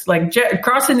books. Like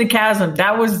Crossing the Chasm,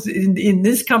 that was in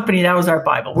this company, that was our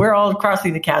Bible. We're all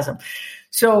crossing the chasm.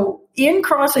 So in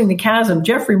Crossing the Chasm,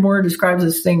 Jeffrey Moore describes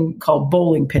this thing called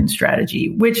bowling pin strategy,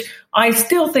 which I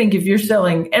still think if you're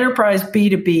selling enterprise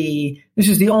B2B, this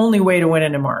is the only way to win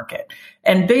in a market.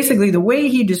 And basically the way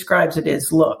he describes it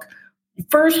is, look,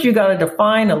 first you got to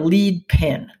define a lead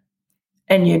pin,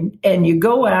 and you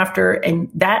go after and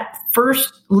that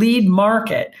first lead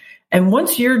market. And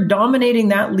once you're dominating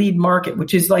that lead market,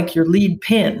 which is like your lead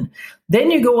pin,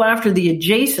 then you go after the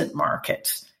adjacent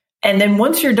markets. And then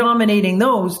once you're dominating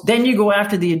those, then you go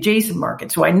after the adjacent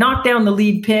market. So I knock down the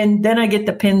lead pin, then I get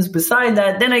the pins beside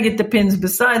that, then I get the pins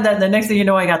beside that, and the next thing you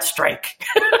know, I got strike.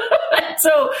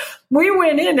 So we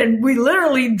went in and we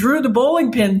literally drew the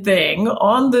bowling pin thing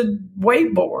on the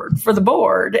whiteboard for the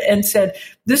board and said,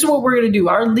 this is what we're going to do.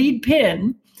 Our lead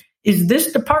pin is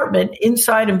this department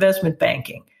inside investment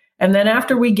banking. And then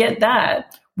after we get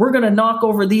that, we're going to knock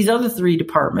over these other 3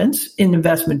 departments in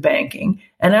investment banking.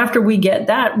 And after we get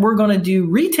that, we're going to do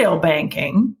retail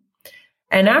banking.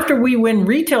 And after we win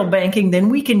retail banking, then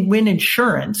we can win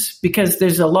insurance, because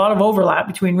there's a lot of overlap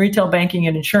between retail banking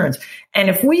and insurance. And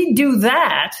if we do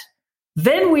that,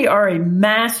 then we are a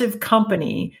massive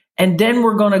company. And then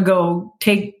we're going to go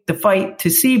take the fight to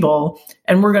Siebel,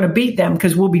 and we're going to beat them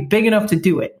because we'll be big enough to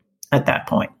do it at that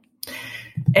point.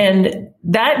 And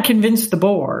that convinced the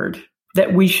board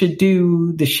that we should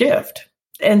do the shift.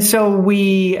 And so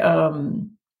we,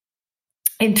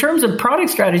 in terms of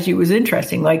product strategy, it was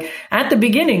interesting. Like at the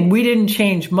beginning, we didn't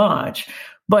change much,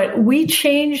 but we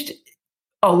changed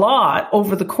a lot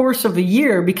over the course of a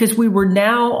year, because we were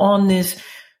now on this,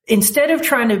 instead of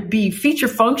trying to be feature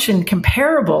function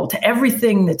comparable to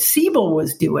everything that Siebel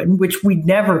was doing, which we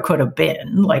never could have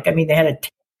been. Like, I mean, they had a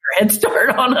head start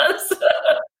on us.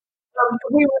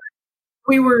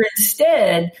 We were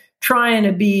instead trying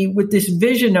to be with this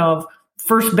vision of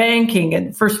first banking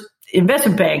and first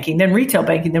investment banking, then retail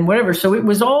banking, then whatever. So it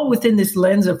was all within this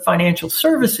lens of financial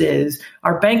services.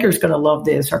 Our banker's going to love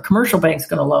this. Our commercial bank's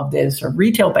going to love this. Our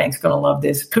retail bank's going to love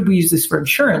this. Could we use this for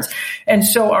insurance? And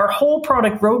so our whole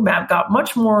product roadmap got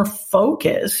much more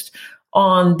focused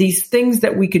on these things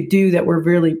that we could do that were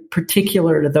really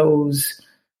particular to those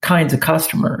kinds of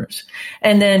customers.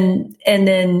 And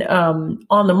then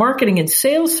on the marketing and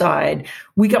sales side,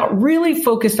 we got really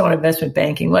focused on investment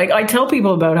banking. Like I tell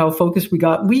people about how focused we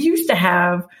got. We used to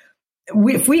have,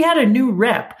 if we had a new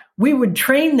rep, we would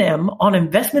train them on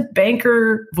investment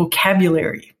banker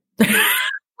vocabulary.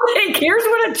 Like, here's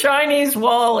what a Chinese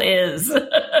wall is.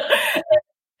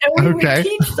 And we would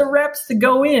teach the reps to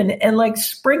go in and like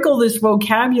sprinkle this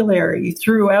vocabulary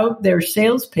throughout their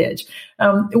sales pitch.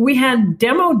 We had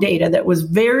demo data that was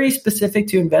very specific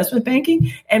to investment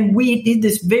banking, and we did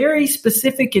this very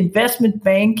specific investment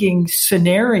banking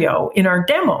scenario in our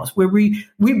demos where we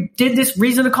did this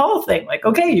reason to call thing. Like,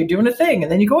 okay, you're doing a thing,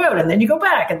 and then you go out, and then you go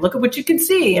back and look at what you can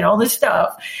see and all this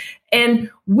stuff. And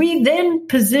we then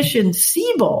positioned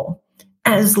Siebel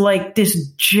as like this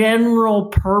general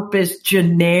purpose,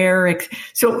 generic.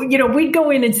 So, we'd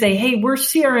go in and say, hey, we're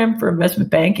CRM for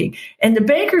investment banking. And the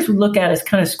bankers would look at us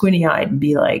kind of squinty eyed and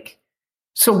be like,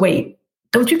 so wait,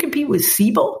 don't you compete with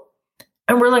Siebel?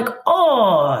 And we're like,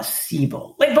 oh,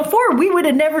 Siebel. Like before, we would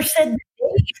have never said the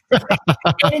name.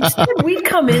 And instead, we'd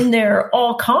come in there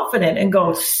all confident and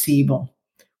go, Siebel.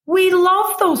 We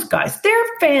love those guys.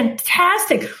 They're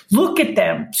fantastic. Look at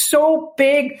them. So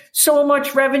big, so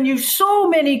much revenue, so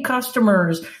many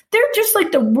customers. They're just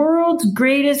like the world's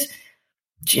greatest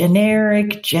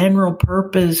generic, general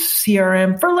purpose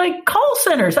CRM for like call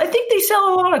centers. I think they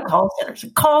sell a lot of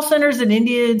call centers in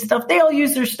India and stuff. They all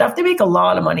use their stuff. They make a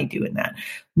lot of money doing that.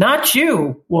 Not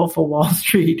you, Wolf of Wall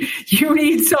Street. You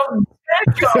need something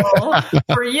special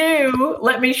for you.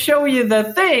 Let me show you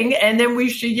the thing. And then we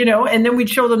should, and then we'd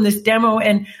show them this demo,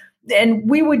 and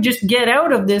we would just get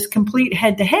out of this complete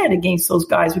head to head against those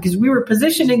guys because we were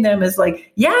positioning them as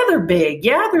like, yeah, they're big.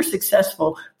 Yeah, they're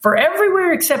successful for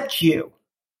everywhere except you.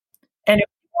 And if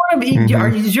you want to be,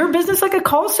 is your business like a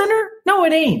call center? No,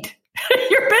 it ain't.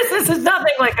 Your business is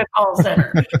nothing like a call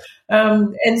center.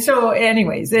 And so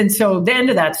the end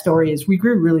of that story is we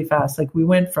grew really fast. Like we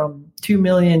went from 2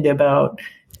 million to about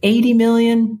 80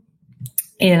 million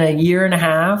in a year and a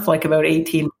half, like about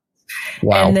 18 months.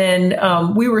 Wow. And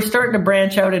then we were starting to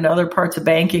branch out in other parts of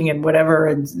banking and whatever.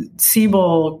 And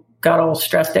Siebel got all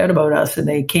stressed out about us, and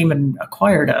they came and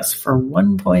acquired us for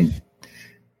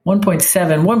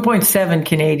 1.7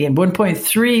 Canadian,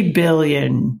 1.3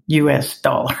 billion US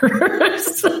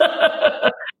dollars.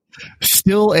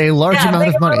 Still a large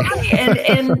amount of money.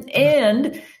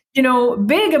 and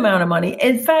big amount of money.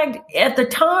 In fact, at the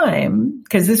time,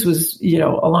 because this was, a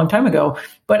long time ago,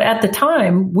 but at the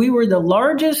time we were the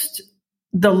largest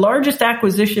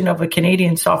acquisition of a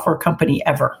Canadian software company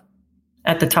ever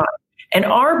at the time. And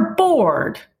our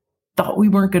board thought we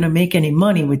weren't going to make any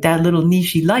money with that little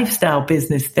niche lifestyle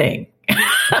business thing.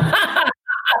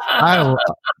 God,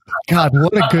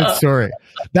 what a good story.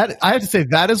 That I have to say,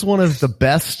 that is one of the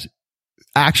best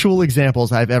actual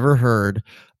examples I've ever heard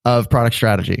of product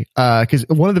strategy. Because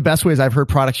one of the best ways I've heard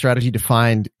product strategy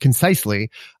defined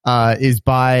concisely is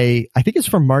by, I think it's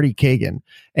from Marty Kagan.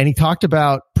 And he talked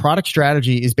about product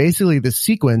strategy is basically the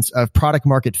sequence of product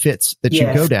market fits that you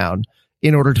go down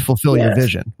in order to fulfill your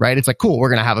vision, right? It's like, cool, we're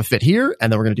going to have a fit here,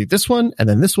 and then we're going to do this one, and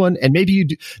then this one. And maybe you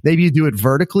do it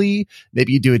vertically,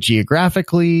 maybe you do it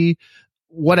geographically,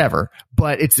 whatever.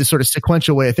 But it's this sort of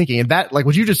sequential way of thinking. And that, like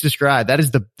what you just described, that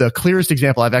is the clearest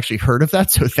example I've actually heard of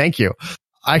that. So thank you.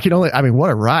 What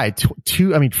a ride.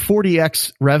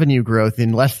 40x revenue growth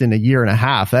in less than a year and a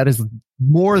half. That is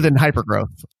more than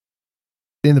hypergrowth.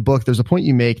 In the book, there's a point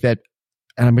you make that,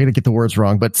 and I'm going to get the words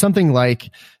wrong, but something like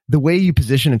the way you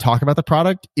position and talk about the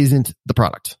product isn't the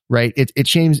product, right? It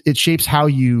shapes how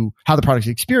the product is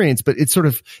experienced, but it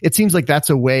seems like that's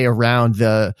a way around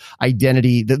the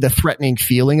identity, the threatening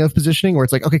feeling of positioning, where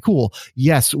it's like, okay, cool.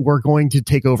 Yes, we're going to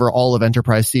take over all of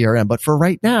enterprise CRM, but for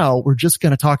right now, we're just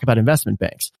going to talk about investment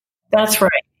banks. That's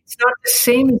right. It's not the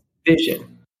same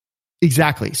vision.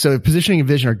 Exactly. So positioning and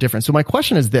vision are different. So my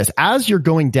question is this: as you're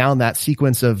going down that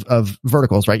sequence of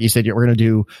verticals, right? You said we're going to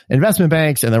do investment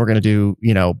banks, and then we're going to do,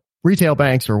 retail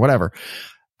banks or whatever.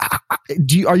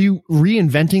 Are you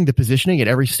reinventing the positioning at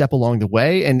every step along the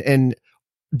way? And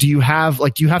do you have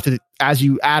to, as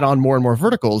you add on more and more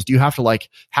verticals, do you have to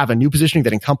have a new positioning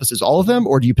that encompasses all of them,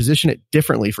 or do you position it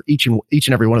differently for each and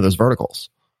every one of those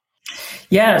verticals?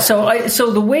 Yeah.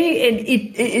 So the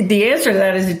way the answer to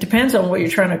that is it depends on what you're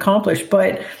trying to accomplish.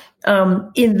 But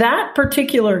in that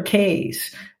particular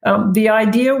case, the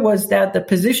idea was that the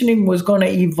positioning was going to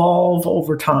evolve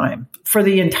over time for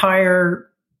the entire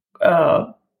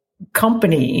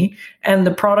company and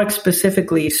the product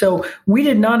specifically. So we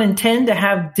did not intend to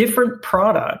have different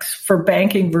products for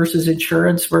banking versus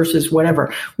insurance versus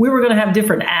whatever. We were going to have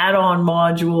different add-on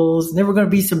modules. And there were going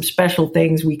to be some special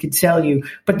things we could sell you,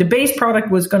 but the base product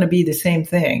was going to be the same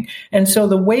thing. And so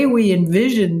the way we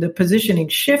envisioned the positioning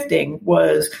shifting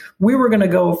was we were going to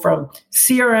go from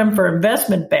CRM for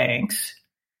investment banks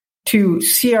to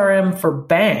CRM for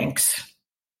banks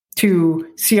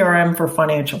to CRM for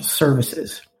financial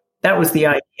services. That was the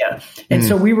idea. And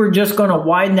so we were just going to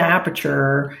widen the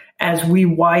aperture as we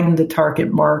widened the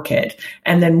target market.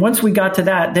 And then once we got to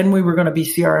that, then we were going to be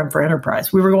CRM for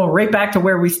enterprise. We were going right back to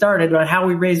where we started on how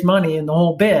we raise money and the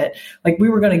whole bit. Like we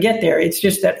were going to get there. It's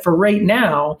just that for right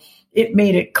now, it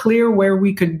made it clear where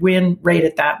we could win right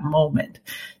at that moment.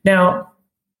 Now,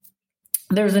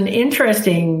 there's an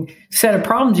interesting set of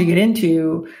problems you get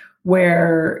into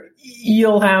where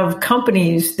you'll have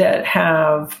companies that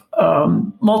have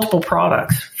multiple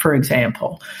products, for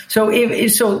example. So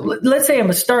let's say I'm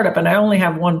a startup and I only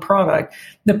have one product.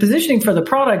 The positioning for the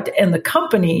product and the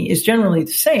company is generally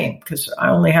the same because I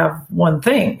only have one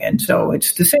thing. And so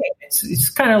it's the same. It's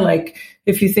kind of like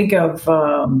if you think of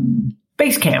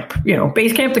Basecamp,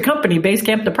 Basecamp the company,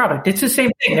 Basecamp the product. It's the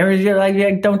same thing.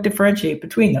 I don't differentiate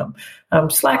between them.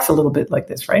 Slack's a little bit like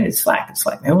this, right? It's Slack.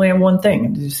 They only have one thing,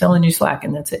 and they're selling you Slack,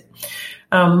 and that's it.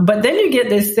 But then you get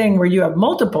this thing where you have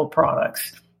multiple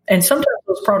products, and sometimes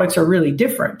those products are really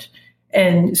different.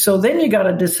 And so then you got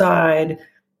to decide: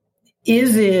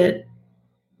 is it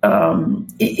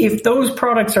if those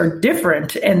products are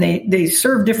different and they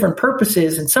serve different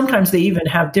purposes, and sometimes they even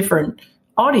have different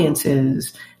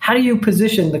audiences, how do you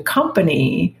position the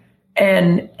company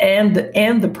and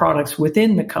the products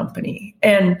within the company?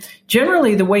 And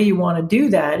generally the way you want to do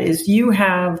that is you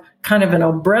have kind of an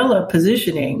umbrella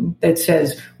positioning that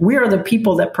says we are the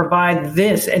people that provide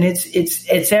this, and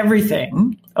it's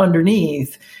everything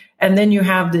underneath. And then you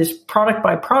have this product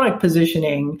by product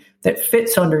positioning that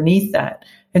fits underneath that.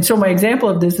 And so my example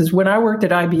of this is when I worked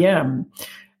at IBM,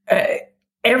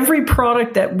 every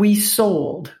product that we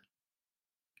sold,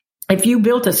 if you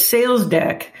built a sales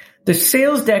deck, the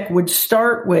sales deck would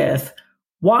start with,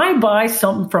 why buy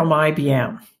something from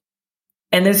IBM?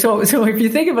 And then so if you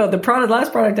think about the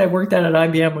last product I worked at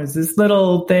IBM was this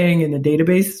little thing in the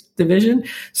database division.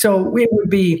 So it would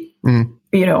be,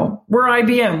 we're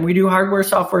IBM. We do hardware,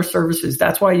 software services.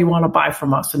 That's why you want to buy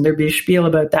from us. And there'd be a spiel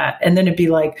about that. And then it'd be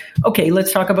like, okay,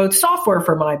 let's talk about software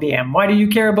from IBM. Why do you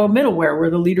care about middleware? We're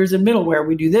the leaders in middleware.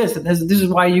 We do this. And this is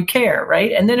why you care,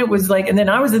 right? And then it was like, and then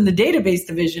I was in the database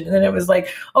division. And then it was like,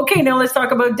 okay, now let's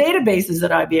talk about databases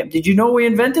at IBM. Did you know we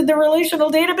invented the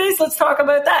relational database? Let's talk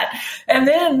about that. And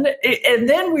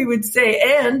then we would say,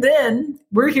 and then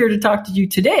we're here to talk to you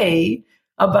today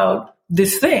about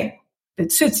this thing.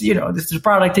 It sits, this is a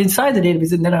product inside the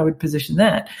database, and then I would position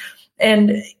that. And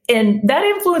that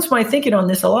influenced my thinking on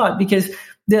this a lot because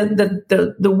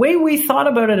the way we thought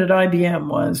about it at IBM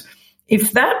was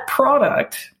if that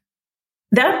product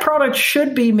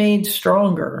should be made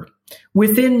stronger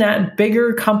within that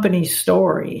bigger company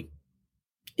story.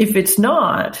 If it's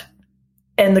not,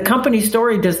 and the company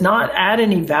story does not add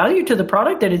any value to the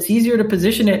product, that it's easier to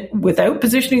position it without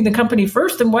positioning the company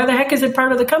first, then why the heck is it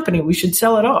part of the company? We should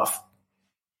sell it off.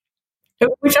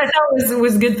 Which I thought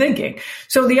was good thinking.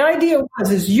 So the idea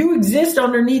is you exist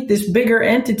underneath this bigger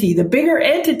entity. The bigger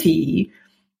entity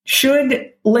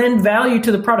should lend value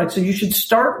to the product. So you should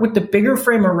start with the bigger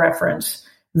frame of reference,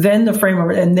 then the frame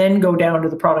of, and then go down to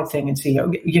the product thing and see,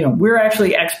 we're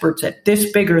actually experts at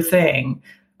this bigger thing.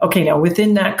 Okay, now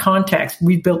within that context,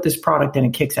 we built this product and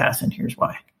it kicks ass, and here's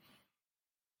why.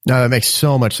 No, that makes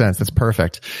so much sense. That's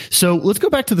perfect. So let's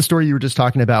go back to the story you were just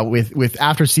talking about with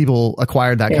after Siebel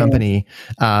acquired that company,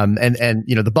 and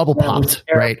the bubble popped,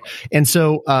 right? And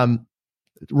so,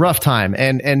 rough time.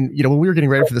 And when we were getting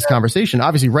ready for this conversation,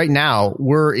 obviously right now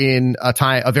we're in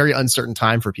a very uncertain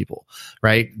time for people,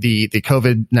 right? The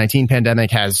COVID-19 pandemic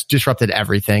has disrupted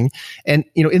everything. And,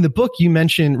 in the book, you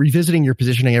mentioned revisiting your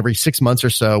positioning every 6 months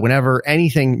or so, whenever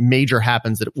anything major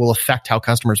happens that will affect how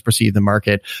customers perceive the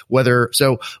market.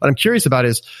 So what I'm curious about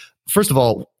is, first of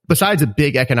all, besides a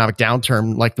big economic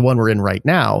downturn like the one we're in right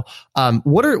now,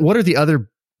 what are the other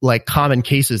common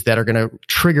cases that are going to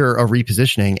trigger a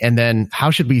repositioning? And then how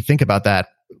should we think about that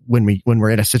when we're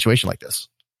in a situation like this?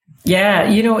 Yeah,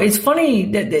 it's funny.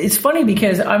 It's funny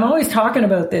because I'm always talking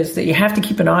about this, that you have to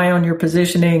keep an eye on your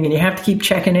positioning and you have to keep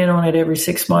checking in on it every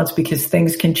 6 months because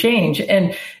things can change.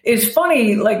 And it's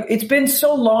funny, like it's been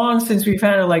so long since we've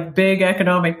had a big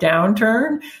economic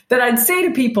downturn that I'd say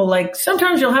to people, like,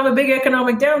 sometimes you'll have a big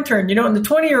economic downturn, and the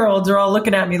 20-year-olds are all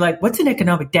looking at me like, what's an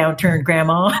economic downturn,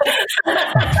 Grandma?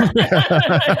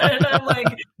 And I'm like,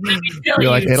 let me tell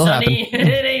you, it'll Sonny, happen.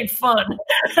 it ain't fun.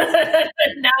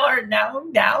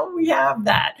 Now we have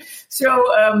that.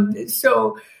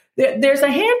 So there's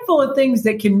a handful of things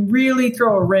that can really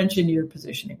throw a wrench into your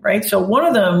positioning, right? So one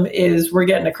of them is, we're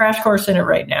getting a crash course in it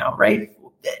right now, right?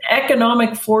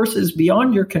 Economic forces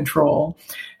beyond your control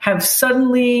have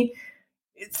suddenly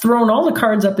thrown all the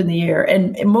cards up in the air.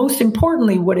 And most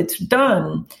importantly, what it's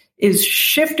done is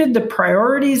shifted the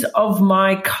priorities of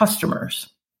my customers.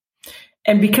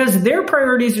 And because their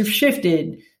priorities have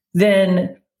shifted,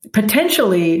 then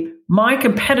potentially my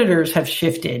competitors have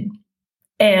shifted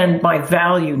and my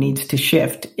value needs to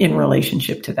shift in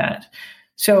relationship to that.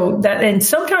 And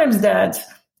sometimes that's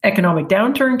economic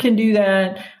downturn can do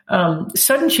that.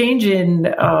 Sudden change in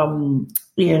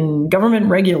government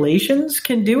regulations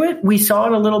can do it. We saw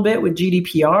it a little bit with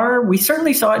GDPR. We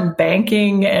certainly saw it in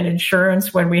banking and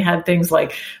insurance when we had things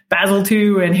like Basel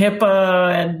II and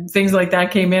HIPAA and things like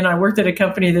that came in. I worked at a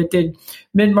company that did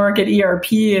mid-market ERP,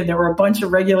 and there were a bunch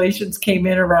of regulations came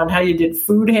in around how you did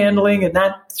food handling, and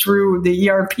that threw the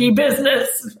ERP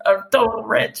business a total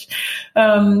wrench.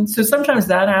 So sometimes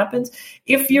that happens.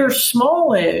 If you're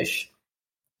smallish,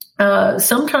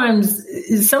 sometimes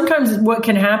what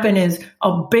can happen is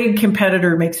a big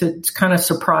competitor makes a kind of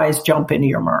surprise jump into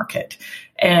your market.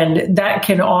 And that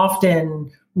can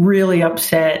often really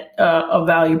upset a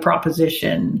value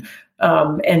proposition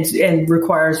and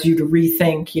requires you to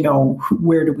rethink,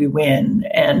 where do we win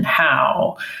and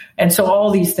how? And so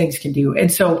all these things can do.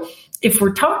 And so if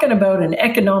we're talking about an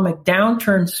economic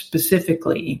downturn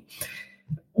specifically,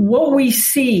 what we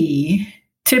see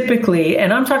typically,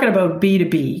 and I'm talking about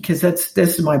B2B because this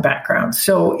is my background.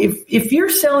 So if you're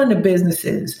selling to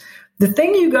businesses, the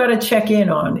thing you got to check in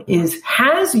on is,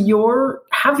 have your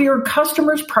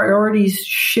customers' priorities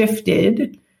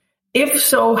shifted? If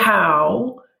so,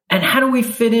 how? And how do we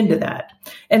fit into that?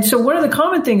 And so one of the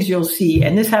common things you'll see,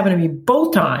 and this happened to me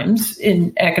both times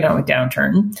in economic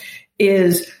downturn,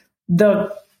 is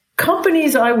the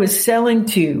companies I was selling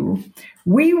to,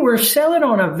 we were selling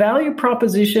on a value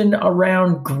proposition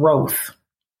around growth.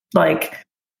 Like,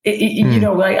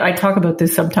 I talk about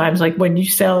this sometimes, like when you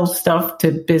sell stuff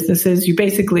to businesses, you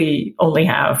basically only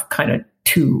have kind of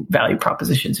two value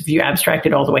propositions. If you abstract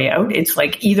it all the way out, it's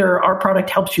like either our product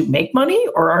helps you make money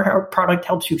or our product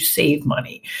helps you save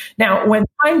money. Now, when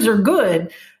times are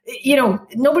good,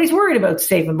 nobody's worried about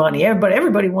saving money, but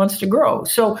everybody wants to grow.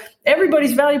 So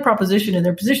everybody's value proposition and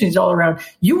their position is all around,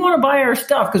 you want to buy our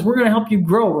stuff because we're going to help you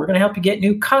grow. We're going to help you get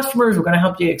new customers. We're going to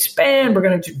help you expand. We're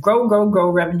going to grow,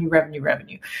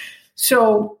 revenue.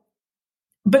 So,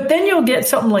 but then you'll get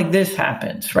something like this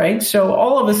happens, right? So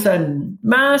all of a sudden,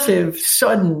 massive,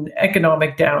 sudden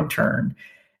economic downturn.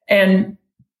 And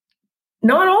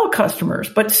not all customers,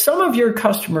 but some of your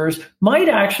customers might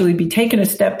actually be taking a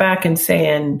step back and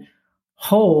saying,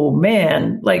 oh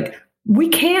man, like we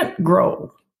can't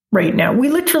grow right now. We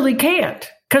literally can't,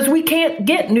 because we can't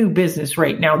get new business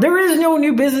right now. There is no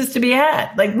new business to be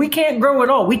had. Like we can't grow at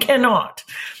all. We cannot.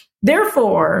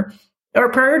 Therefore, our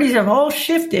priorities have all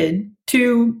shifted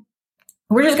to,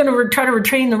 we're just going to try to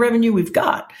retain the revenue we've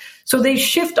got. So they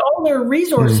shift all their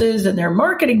resources and their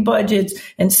marketing budgets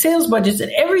and sales budgets,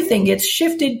 and everything gets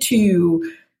shifted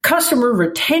to customer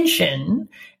retention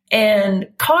and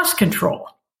cost control.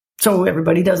 So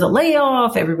everybody does a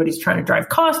layoff. Everybody's trying to drive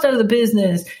cost out of the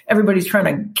business. Everybody's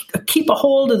trying to keep a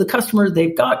hold of the customers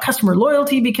they've got. Customer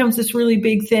loyalty becomes this really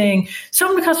big thing. Some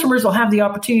of the customers will have the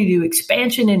opportunity to do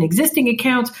expansion in existing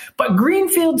accounts, but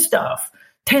greenfield stuff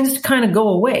tends to kind of go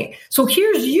away. So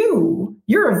here's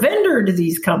you're a vendor to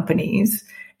these companies,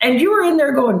 and you're in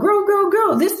there going, grow, grow,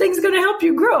 grow. This thing's going to help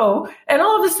you grow. And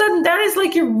all of a sudden that is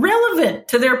like irrelevant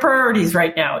to their priorities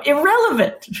right now.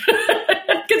 Irrelevant.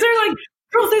 Because they're like,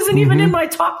 growth isn't even in my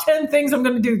top 10 things I'm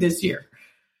going to do this year.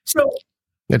 So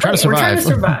we're trying to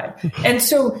survive. And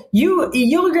so you're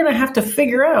going to have to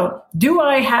figure out, do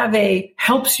I have a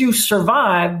helps you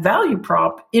survive value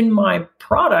prop in my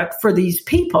product for these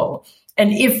people?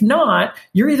 And if not,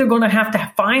 you're either going to have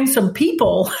to find some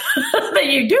people that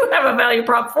you do have a value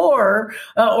prop for,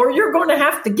 or you're going to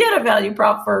have to get a value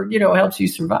prop for, helps you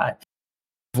survive.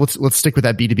 Let's stick with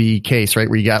that B2B case, right?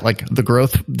 Where you got like the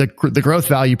growth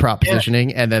value prop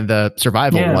positioning and then the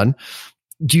survival one.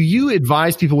 do you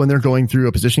advise people when they're going through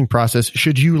a positioning process,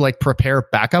 should you like prepare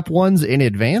backup ones in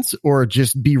advance or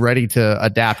just be ready to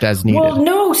adapt as needed? Well,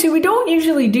 no, see, we don't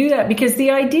usually do that because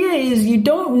the idea is you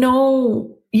don't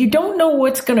know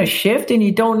what's going to shift and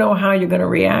you don't know how you're going to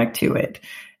react to it.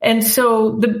 And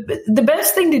so the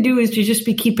best thing to do is to just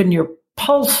be keeping your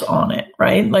pulse on it,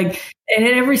 right? Like, and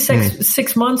every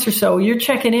six months or so, you're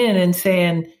checking in and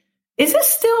saying, is this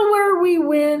still where we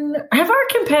win? Have our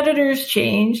competitors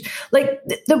changed? Like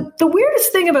the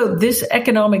weirdest thing about this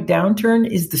economic downturn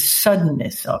is the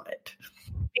suddenness of it.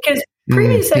 Because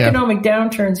previous economic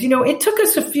downturns, it took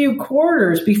us a few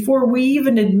quarters before we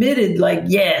even admitted, like,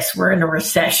 yes, we're in a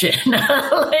recession.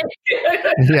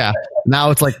 Now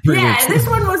it's like 3 weeks. This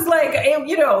one was like,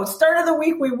 start of the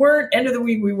week we weren't, end of the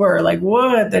week we were. Like,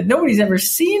 what? That nobody's ever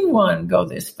seen one go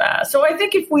this fast. So I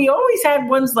think if we always had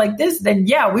ones like this, then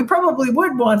we probably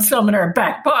would want some in our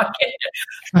back pocket.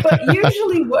 But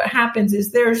usually what happens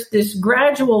is there's this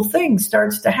gradual thing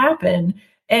starts to happen.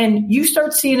 And you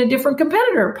start seeing a different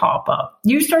competitor pop up.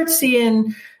 You start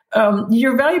seeing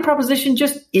your value proposition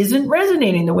just isn't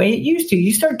resonating the way it used to.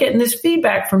 You start getting this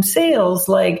feedback from sales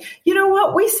like, you know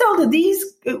what, we sell to these.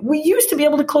 We used to be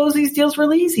able to close these deals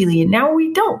really easily, and now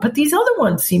we don't. But these other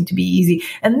ones seem to be easy.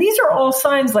 And these are all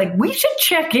signs like we should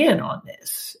check in on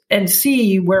this and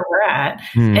see where we're at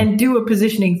and do a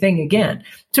positioning thing again.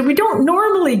 So we don't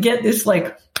normally get this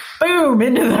like, boom,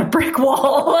 into the brick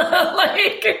wall.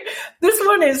 Like this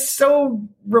one is so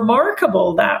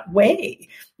remarkable that way.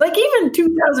 Like even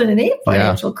 2008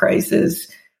 financial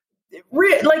crisis, it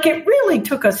really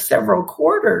took us several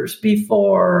quarters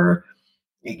before,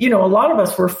 a lot of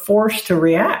us were forced to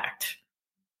react.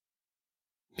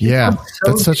 Yeah,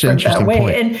 that's such an interesting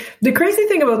point. And the crazy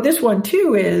thing about this one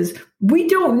too is we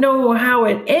don't know how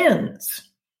it ends.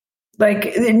 Like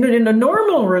in a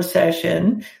normal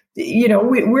recession,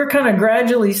 we're kind of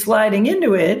gradually sliding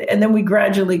into it and then we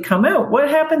gradually come out. What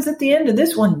happens at the end of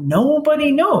this one?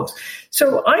 Nobody knows.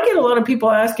 So I get a lot of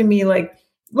people asking me like,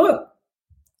 look,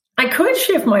 I could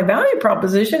shift my value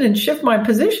proposition and shift my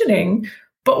positioning,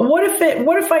 but what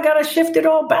if I got to shift it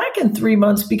all back in 3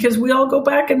 months because we all go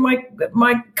back and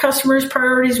my customers'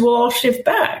 priorities will all shift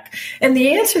back? And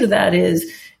the answer to that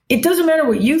is, it doesn't matter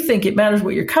what you think, it matters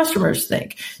what your customers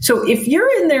think. So if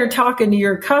you're in there talking to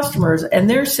your customers and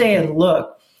they're saying,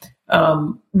 look,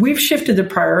 we've shifted the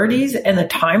priorities and the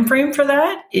time frame for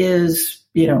that is,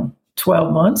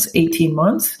 12 months, 18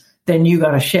 months, then you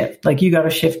got to shift. Like you got to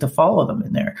shift to follow them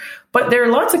in there. But there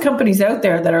are lots of companies out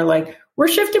there that are like, we're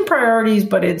shifting priorities,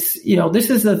 but it's, this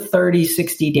is a 30,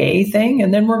 60 day thing.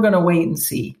 And then we're going to wait and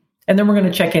see. And then we're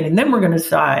going to check in and then we're going to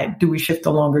decide, do we shift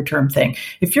the longer term thing?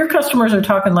 If your customers are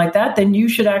talking like that, then you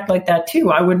should act like that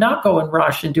too. I would not go and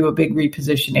rush and do a big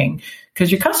repositioning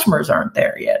because your customers aren't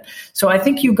there yet. So I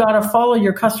think you got to follow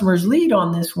your customer's lead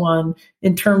on this one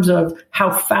in terms of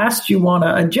how fast you want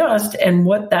to adjust and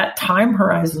what that time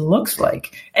horizon looks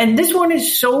like. And this one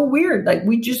is so weird. Like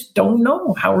we just don't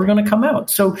know how we're going to come out.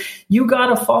 So you got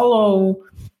to follow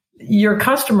your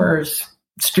customer's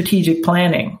strategic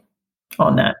planning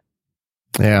on that.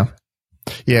 Yeah.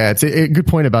 It's a good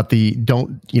point about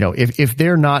if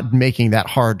they're not making that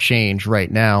hard change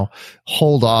right now,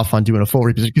 hold off on doing a full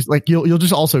reposition because like you'll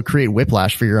just also create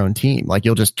whiplash for your own team. Like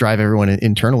you'll just drive everyone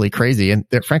internally crazy. And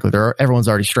frankly, everyone's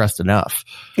already stressed enough.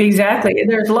 Exactly.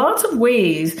 There's lots of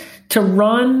ways to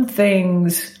run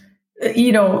things,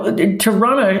 to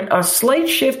run a slight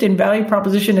shift in value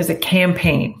proposition as a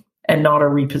campaign and not a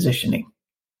repositioning.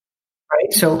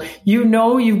 Right. So,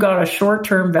 you've got a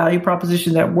short-term value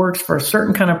proposition that works for a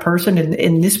certain kind of person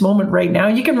in this moment right now.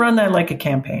 You can run that like a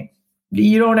campaign.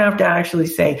 You don't have to actually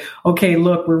say, okay,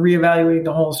 look, we're reevaluating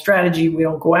the whole strategy. We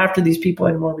don't go after these people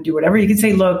anymore. We do whatever. You can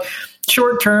say, look,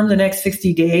 short-term, the next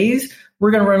 60 days,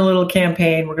 we're going to run a little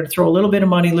campaign. We're going to throw a little bit of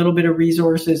money, a little bit of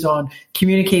resources on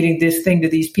communicating this thing to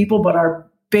these people. But our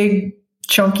big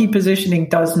chunky positioning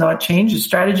does not change. The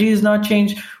strategy has not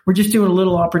changed. We're just doing a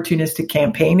little opportunistic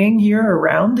campaigning here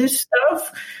around this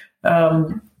stuff.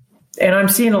 And I'm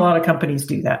seeing a lot of companies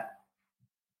do that.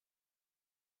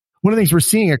 One of the things we're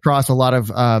seeing across a lot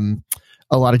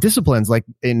of disciplines, like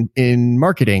in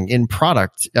marketing, in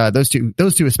product, those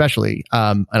two especially,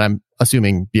 and I'm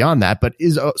assuming beyond that, but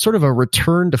is sort of a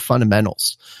return to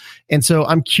fundamentals. And so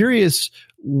I'm curious,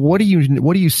 what are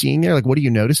you seeing there? Like, what are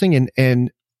you noticing?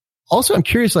 And also, I'm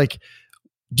curious, like,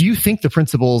 do you think the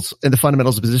principles and the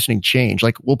fundamentals of positioning change?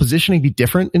 Like, will positioning be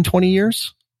different in 20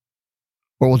 years?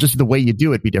 Or will just the way you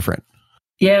do it be different?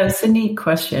 Yeah, it's a neat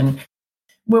question.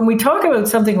 When we talk about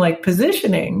something like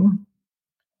positioning,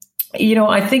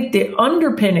 I think the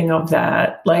underpinning of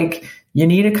that, like You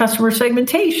need a customer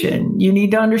segmentation. You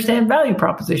need to understand value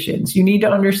propositions. You need to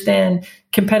understand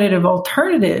competitive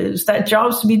alternatives, that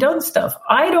jobs to be done stuff.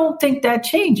 I don't think that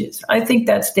changes. I think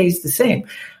that stays the same.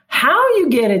 How you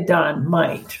get it done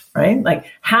might, right? Like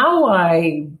how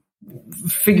I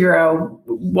figure out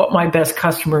what my best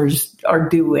customers are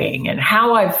doing and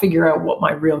how I figure out what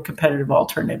my real competitive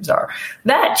alternatives are.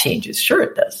 That changes. Sure,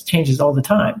 it does. It changes all the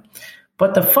time.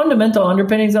 But the fundamental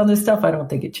underpinnings on this stuff, I don't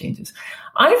think it changes.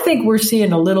 I think we're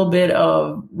seeing a little bit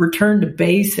of return to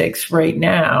basics right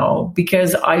now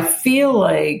because I feel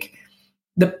like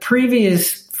the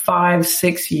previous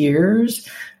 5-6 years,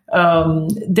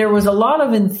 there was a lot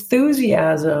of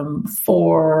enthusiasm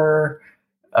for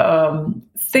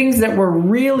things that were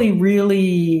really,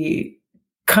 really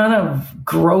kind of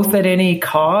growth at any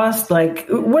cost, like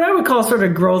what I would call sort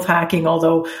of growth hacking,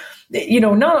 although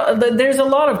there's a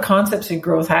lot of concepts in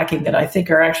growth hacking that I think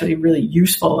are actually really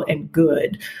useful and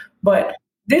good. But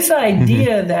this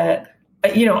idea that,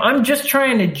 I'm just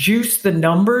trying to juice the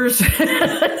numbers.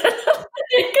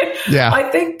 Yeah. I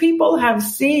think people have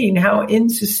seen how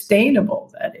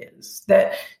insustainable that is,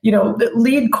 that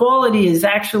lead quality is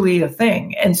actually a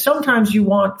thing. And sometimes you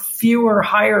want fewer,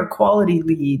 higher quality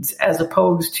leads as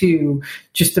opposed to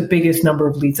just the biggest number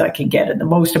of leads I can get and the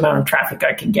most amount of traffic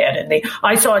I can get. And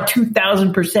I saw a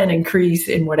 2,000% increase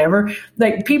in whatever.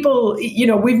 Like people,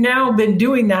 we've now been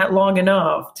doing that long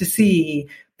enough to see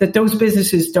that those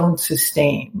businesses don't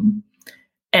sustain.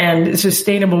 And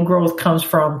sustainable growth comes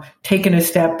from taking a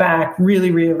step back,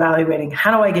 really reevaluating,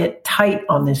 how do I get tight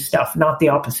on this stuff, not the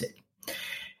opposite.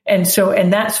 And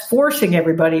that's forcing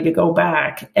everybody to go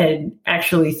back and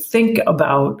actually think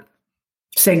about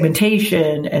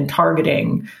segmentation and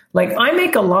targeting. Like I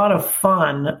make a lot of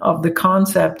fun of the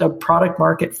concept of product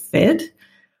market fit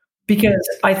because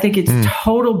I think it's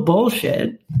total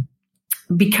bullshit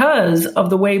because of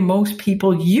the way most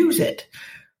people use it.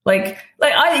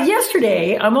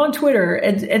 Yesterday, I'm on Twitter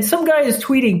and some guy is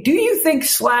tweeting, do you think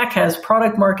Slack has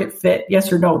product market fit?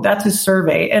 Yes or no? That's his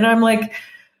survey. And I'm like,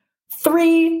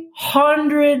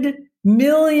 300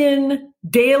 million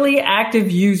daily active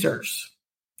users.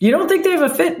 You don't think they have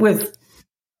a fit with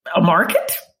a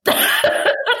market?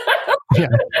 Yeah,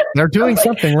 they're doing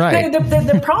something right.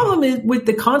 The problem is with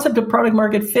the concept of product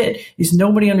market fit is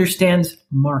nobody understands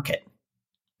market,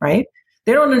 right?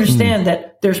 They don't understand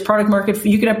that there's product market fit.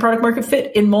 You can have product market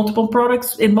fit in multiple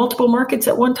products, in multiple markets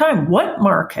at one time. What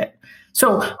market?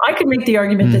 So I could make the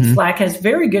argument that Slack has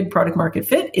very good product market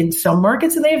fit in some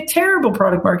markets and they have terrible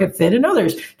product market fit in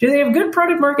others. Do they have good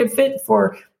product market fit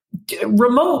for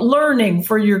remote learning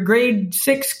for your grade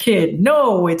 6 kid?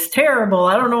 No, it's terrible.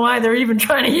 I don't know why they're even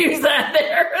trying to use that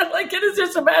there. Like it is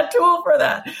just a bad tool for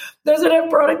that. Does it have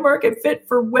product market fit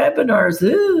for webinars?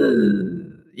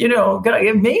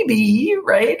 Maybe,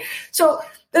 right? So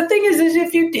the thing is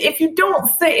if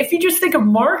you just think of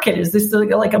market as this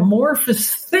like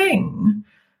amorphous thing,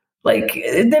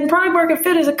 then product market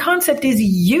fit as a concept is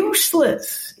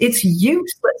useless. It's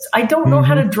useless. I don't know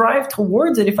how to drive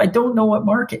towards it if I don't know what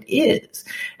market is.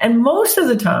 And most of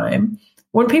the time,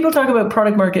 when people talk about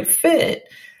product market fit,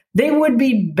 they would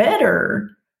be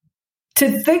better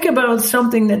to think about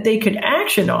something that they could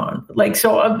action on.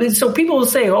 So people will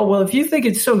say, oh, well, if you think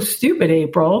it's so stupid,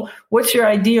 April, what's your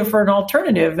idea for an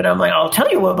alternative? And I'm like, I'll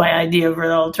tell you what my idea for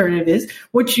an alternative is.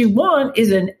 What you want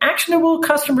is an actionable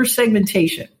customer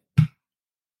segmentation,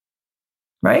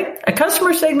 right? A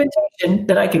customer segmentation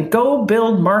that I can go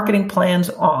build marketing plans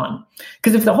on.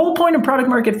 Because if the whole point of product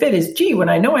market fit is, when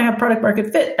I know I have product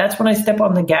market fit, that's when I step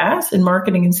on the gas in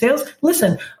marketing and sales.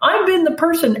 Listen, I've been the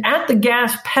person at the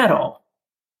gas pedal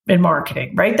in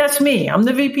marketing, right? That's me. I'm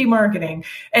the VP marketing.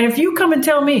 And if you come and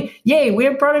tell me, yay, we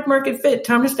have product market fit,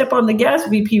 time to step on the gas,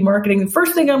 VP marketing, the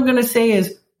first thing I'm going to say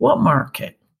is, what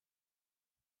market?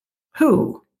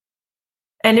 Who?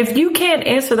 And if you can't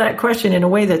answer that question in a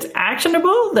way that's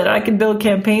actionable, that I can build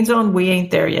campaigns on, we ain't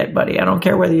there yet, buddy. I don't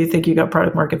care whether you think you got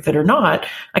product market fit or not.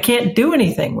 I can't do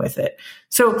anything with it.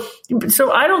 So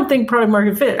I don't think product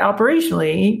market fit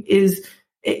operationally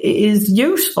is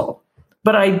useful.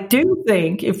 But I do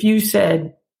think if you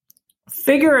said,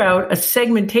 figure out a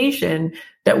segmentation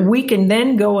that we can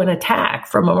then go and attack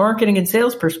from a marketing and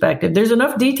sales perspective, there's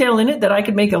enough detail in it that I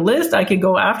could make a list. I could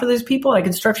go after those people. I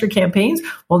could structure campaigns.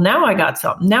 Well, now I got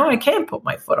something. Now I can put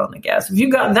my foot on the gas. If you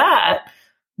got that,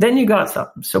 then you got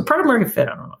something. So product market fit,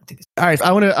 I don't know. All right.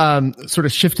 I want to sort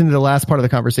of shift into the last part of the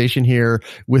conversation here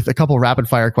with a couple rapid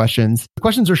fire questions. The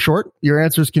questions are short. Your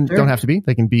answers don't have to be.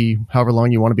 They can be however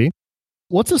long you want to be.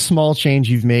 What's a small change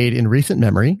you've made in recent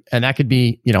memory? And that could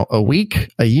be, a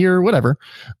week, a year, whatever,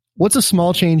 What's a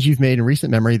small change you've made in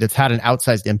recent memory that's had an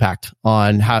outsized impact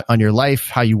on your life,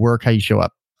 how you work, how you show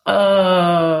up?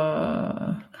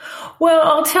 Well,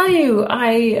 I'll tell you,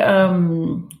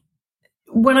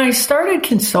 when I started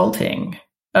consulting,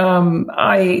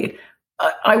 I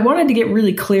wanted to get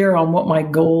really clear on what my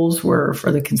goals were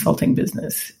for the consulting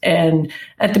business. And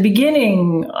at the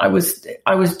beginning, I was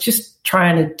just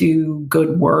trying to do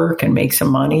good work and make some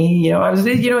money. At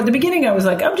the beginning, I was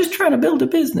like, I'm just trying to build a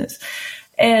business.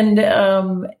 And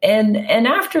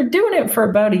after doing it for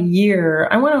about a year,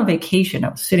 I went on vacation. I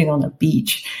was sitting on the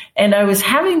beach and I was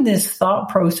having this thought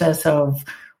process of,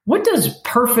 what does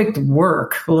perfect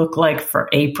work look like for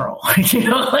April? I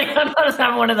just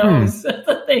have one of those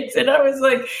things. And I was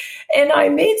like, and I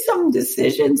made some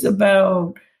decisions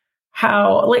about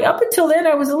how, like, up until then,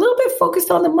 I was a little bit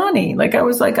focused on the money. Like, I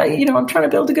was like, I'm trying to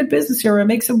build a good business here and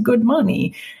make some good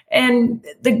money. And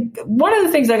one of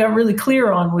the things I got really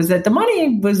clear on was that the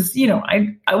money was,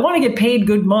 I want to get paid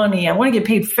good money. I want to get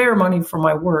paid fair money for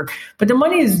my work. But the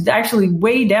money is actually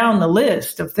way down the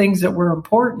list of things that were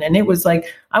important. And it was like,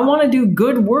 I want to do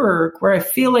good work where I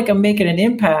feel like I'm making an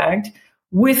impact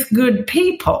with good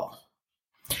people.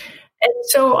 And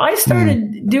so I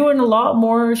started doing a lot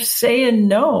more saying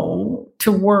no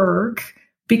to work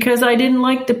because I didn't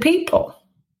like the people,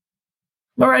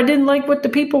 or I didn't like what the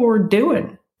people were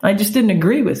doing. I just didn't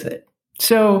agree with it.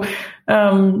 So,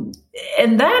 and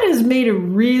that has made a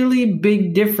really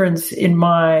big difference in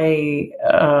in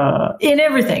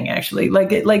everything, actually.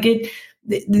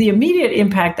 The immediate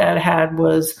impact that it had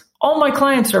was, all my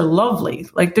clients are lovely.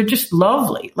 Like, they're just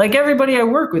lovely. Like, everybody I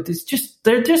work with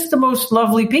they're just the most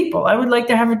lovely people. I would like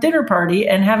to have a dinner party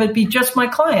and have it be just my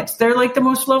clients. They're like the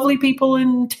most lovely people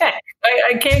in tech.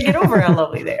 I can't get over how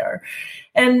lovely they are.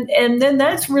 And then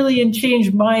that's really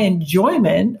changed my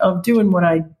enjoyment of doing what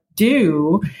I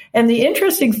do. And the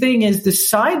interesting thing is, the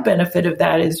side benefit of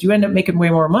that is you end up making way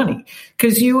more money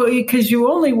because you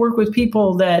only work with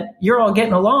people that you're all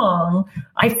getting along.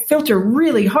 I filter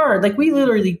really hard. Like, we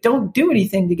literally don't do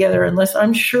anything together unless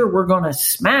I'm sure we're going to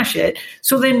smash it.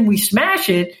 So then we smash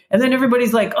it, and then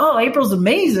everybody's like, oh, April's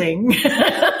amazing.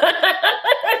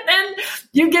 And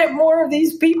you get more of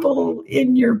these people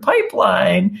in your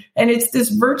pipeline, and it's this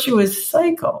virtuous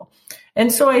cycle.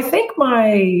 And so I think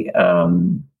my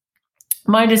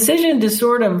decision to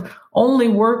sort of only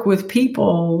work with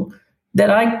people that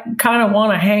I kind of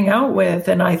want to hang out with,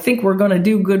 and I think we're going to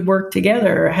do good work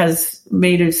together, has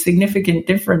made a significant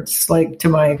difference, like, to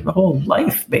my whole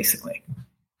life, basically.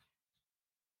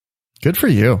 Good for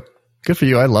you. Good for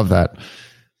you. I love that.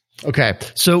 Okay.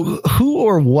 So who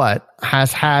or what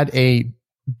has had a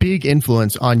big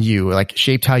influence on you, like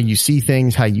shaped how you see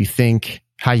things, how you think,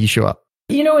 how you show up?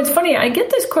 It's funny. I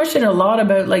get this question a lot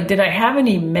about, like, did I have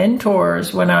any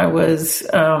mentors when I was,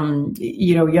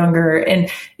 younger? And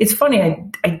it's funny,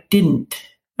 I didn't.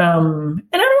 And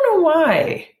I don't know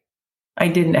why I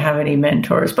didn't have any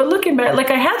mentors. But looking back, like,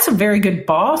 I had some very good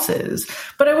bosses,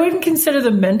 but I wouldn't consider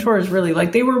them mentors, really.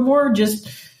 Like, they were more just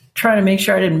trying to make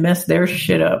sure I didn't mess their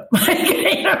shit up.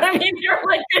 You know what I mean? You're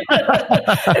like,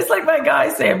 it's like my guy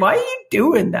saying, why are you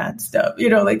doing that stuff? He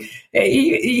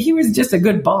was just a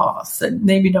good boss and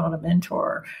maybe not a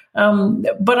mentor.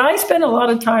 But I spent a lot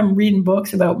of time reading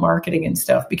books about marketing and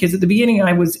stuff, because at the beginning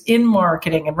I was in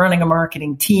marketing and running a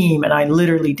marketing team, and I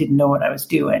literally didn't know what I was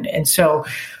doing. And so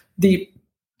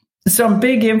some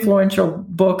big influential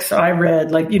books I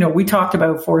read, like, we talked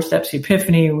about 4 Steps to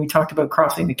Epiphany, and we talked about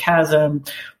Crossing the Chasm.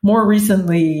 More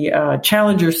recently,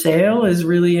 Challenge Your Sale has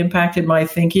really impacted my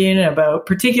thinking about,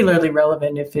 particularly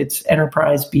relevant if it's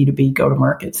enterprise B2B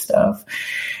go-to-market stuff.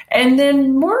 And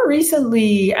then more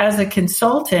recently, as a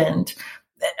consultant,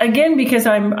 again, because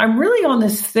I'm really on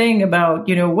this thing about,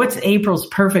 what's April's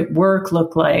perfect work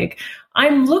look like?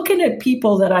 I'm looking at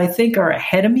people that I think are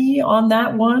ahead of me on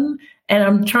that one, and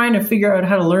I'm trying to figure out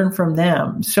how to learn from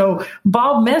them. So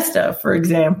Bob Mesta, for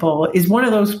example, is one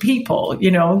of those people,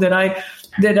 that I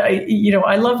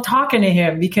love talking to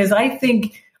him, because I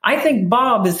think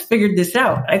Bob has figured this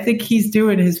out. I think he's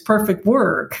doing his perfect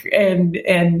work, and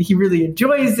he really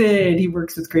enjoys it. He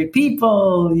works with great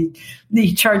people.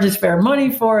 He charges fair money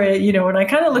for it, and I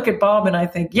kind of look at Bob and I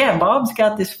think, yeah, Bob's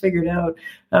got this figured out.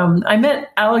 I met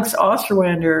Alex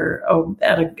Osterwander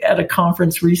at a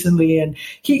conference recently, and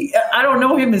I don't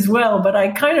know him as well, but I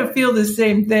kind of feel the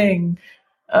same thing.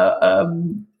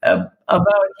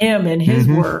 about him and his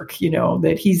work,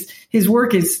 that his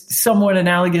work is somewhat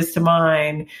analogous to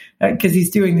mine because he's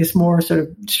doing this more sort of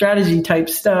strategy type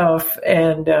stuff.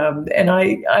 And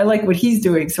I like what he's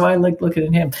doing. So I like looking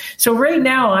at him. So right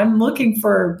now I'm looking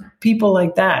for people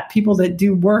like that, people that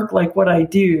do work like what I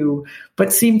do,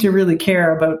 but seem to really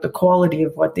care about the quality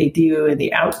of what they do and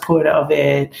the output of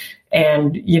it.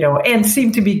 And, and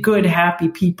seem to be good, happy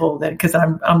people then, because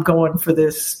I'm going for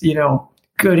this,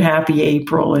 good, happy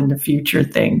April in the future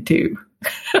thing too.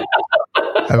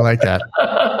 I like that.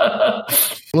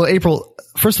 Well, April,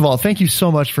 first of all, thank you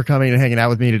so much for coming and hanging out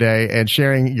with me today and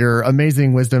sharing your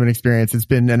amazing wisdom and experience. It's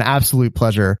been an absolute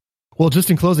pleasure. Well, just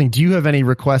in closing, do you have any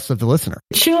requests of the listener?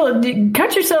 Sheila,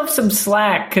 cut yourself some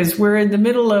slack because we're in the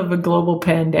middle of a global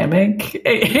pandemic.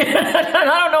 I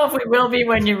don't know if we will be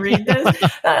when you read this.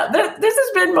 This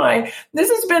has been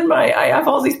my, I have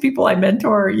all these people I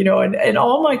mentor, and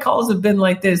all my calls have been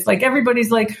like this. Like everybody's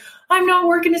like, I'm not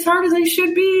working as hard as I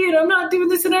should be and I'm not doing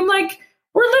this. And I'm like,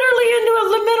 we're literally into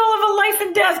the middle of a life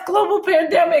and death global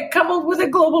pandemic coupled with a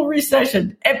global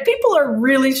recession. And people are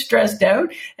really stressed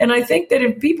out. And I think that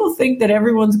if people think that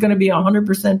everyone's going to be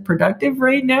 100% productive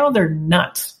right now, they're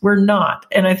nuts. We're not.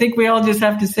 And I think we all just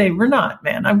have to say, we're not,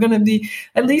 man. I'm going to be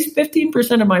at least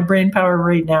 15% of my brain power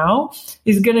right now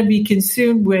is going to be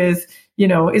consumed with,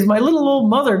 is my little old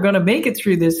mother going to make it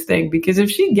through this thing? Because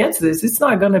if she gets this, it's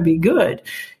not going to be good.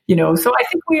 So I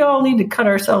think we all need to cut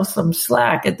ourselves some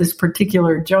slack at this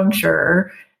particular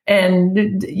juncture.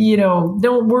 And,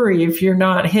 don't worry if you're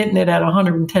not hitting it at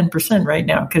 110% right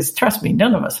now, because trust me,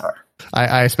 none of us are.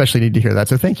 I especially need to hear that.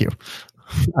 So thank you.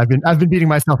 I've been beating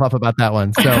myself up about that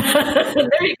one. So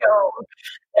there you go.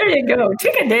 There you go.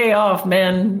 Take a day off,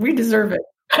 man. We deserve it.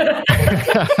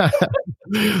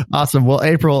 Awesome. Well,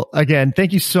 April, again,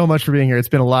 thank you so much for being here. It's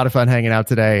been a lot of fun hanging out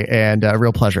today and a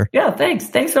real pleasure. Yeah, thanks.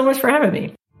 Thanks so much for having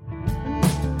me.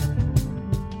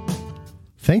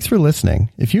 Thanks for listening.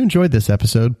 If you enjoyed this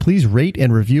episode, please rate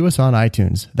and review us on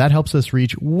iTunes. That helps us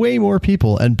reach way more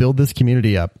people and build this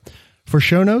community up. For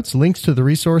show notes, links to the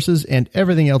resources, and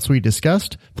everything else we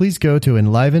discussed, please go to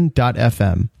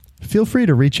enliven.fm. Feel free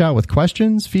to reach out with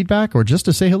questions, feedback, or just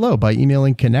to say hello by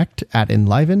emailing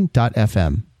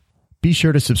connect@enliven.fm. Be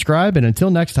sure to subscribe, and until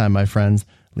next time, my friends,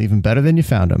 leave them better than you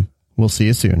found them. We'll see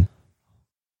you soon.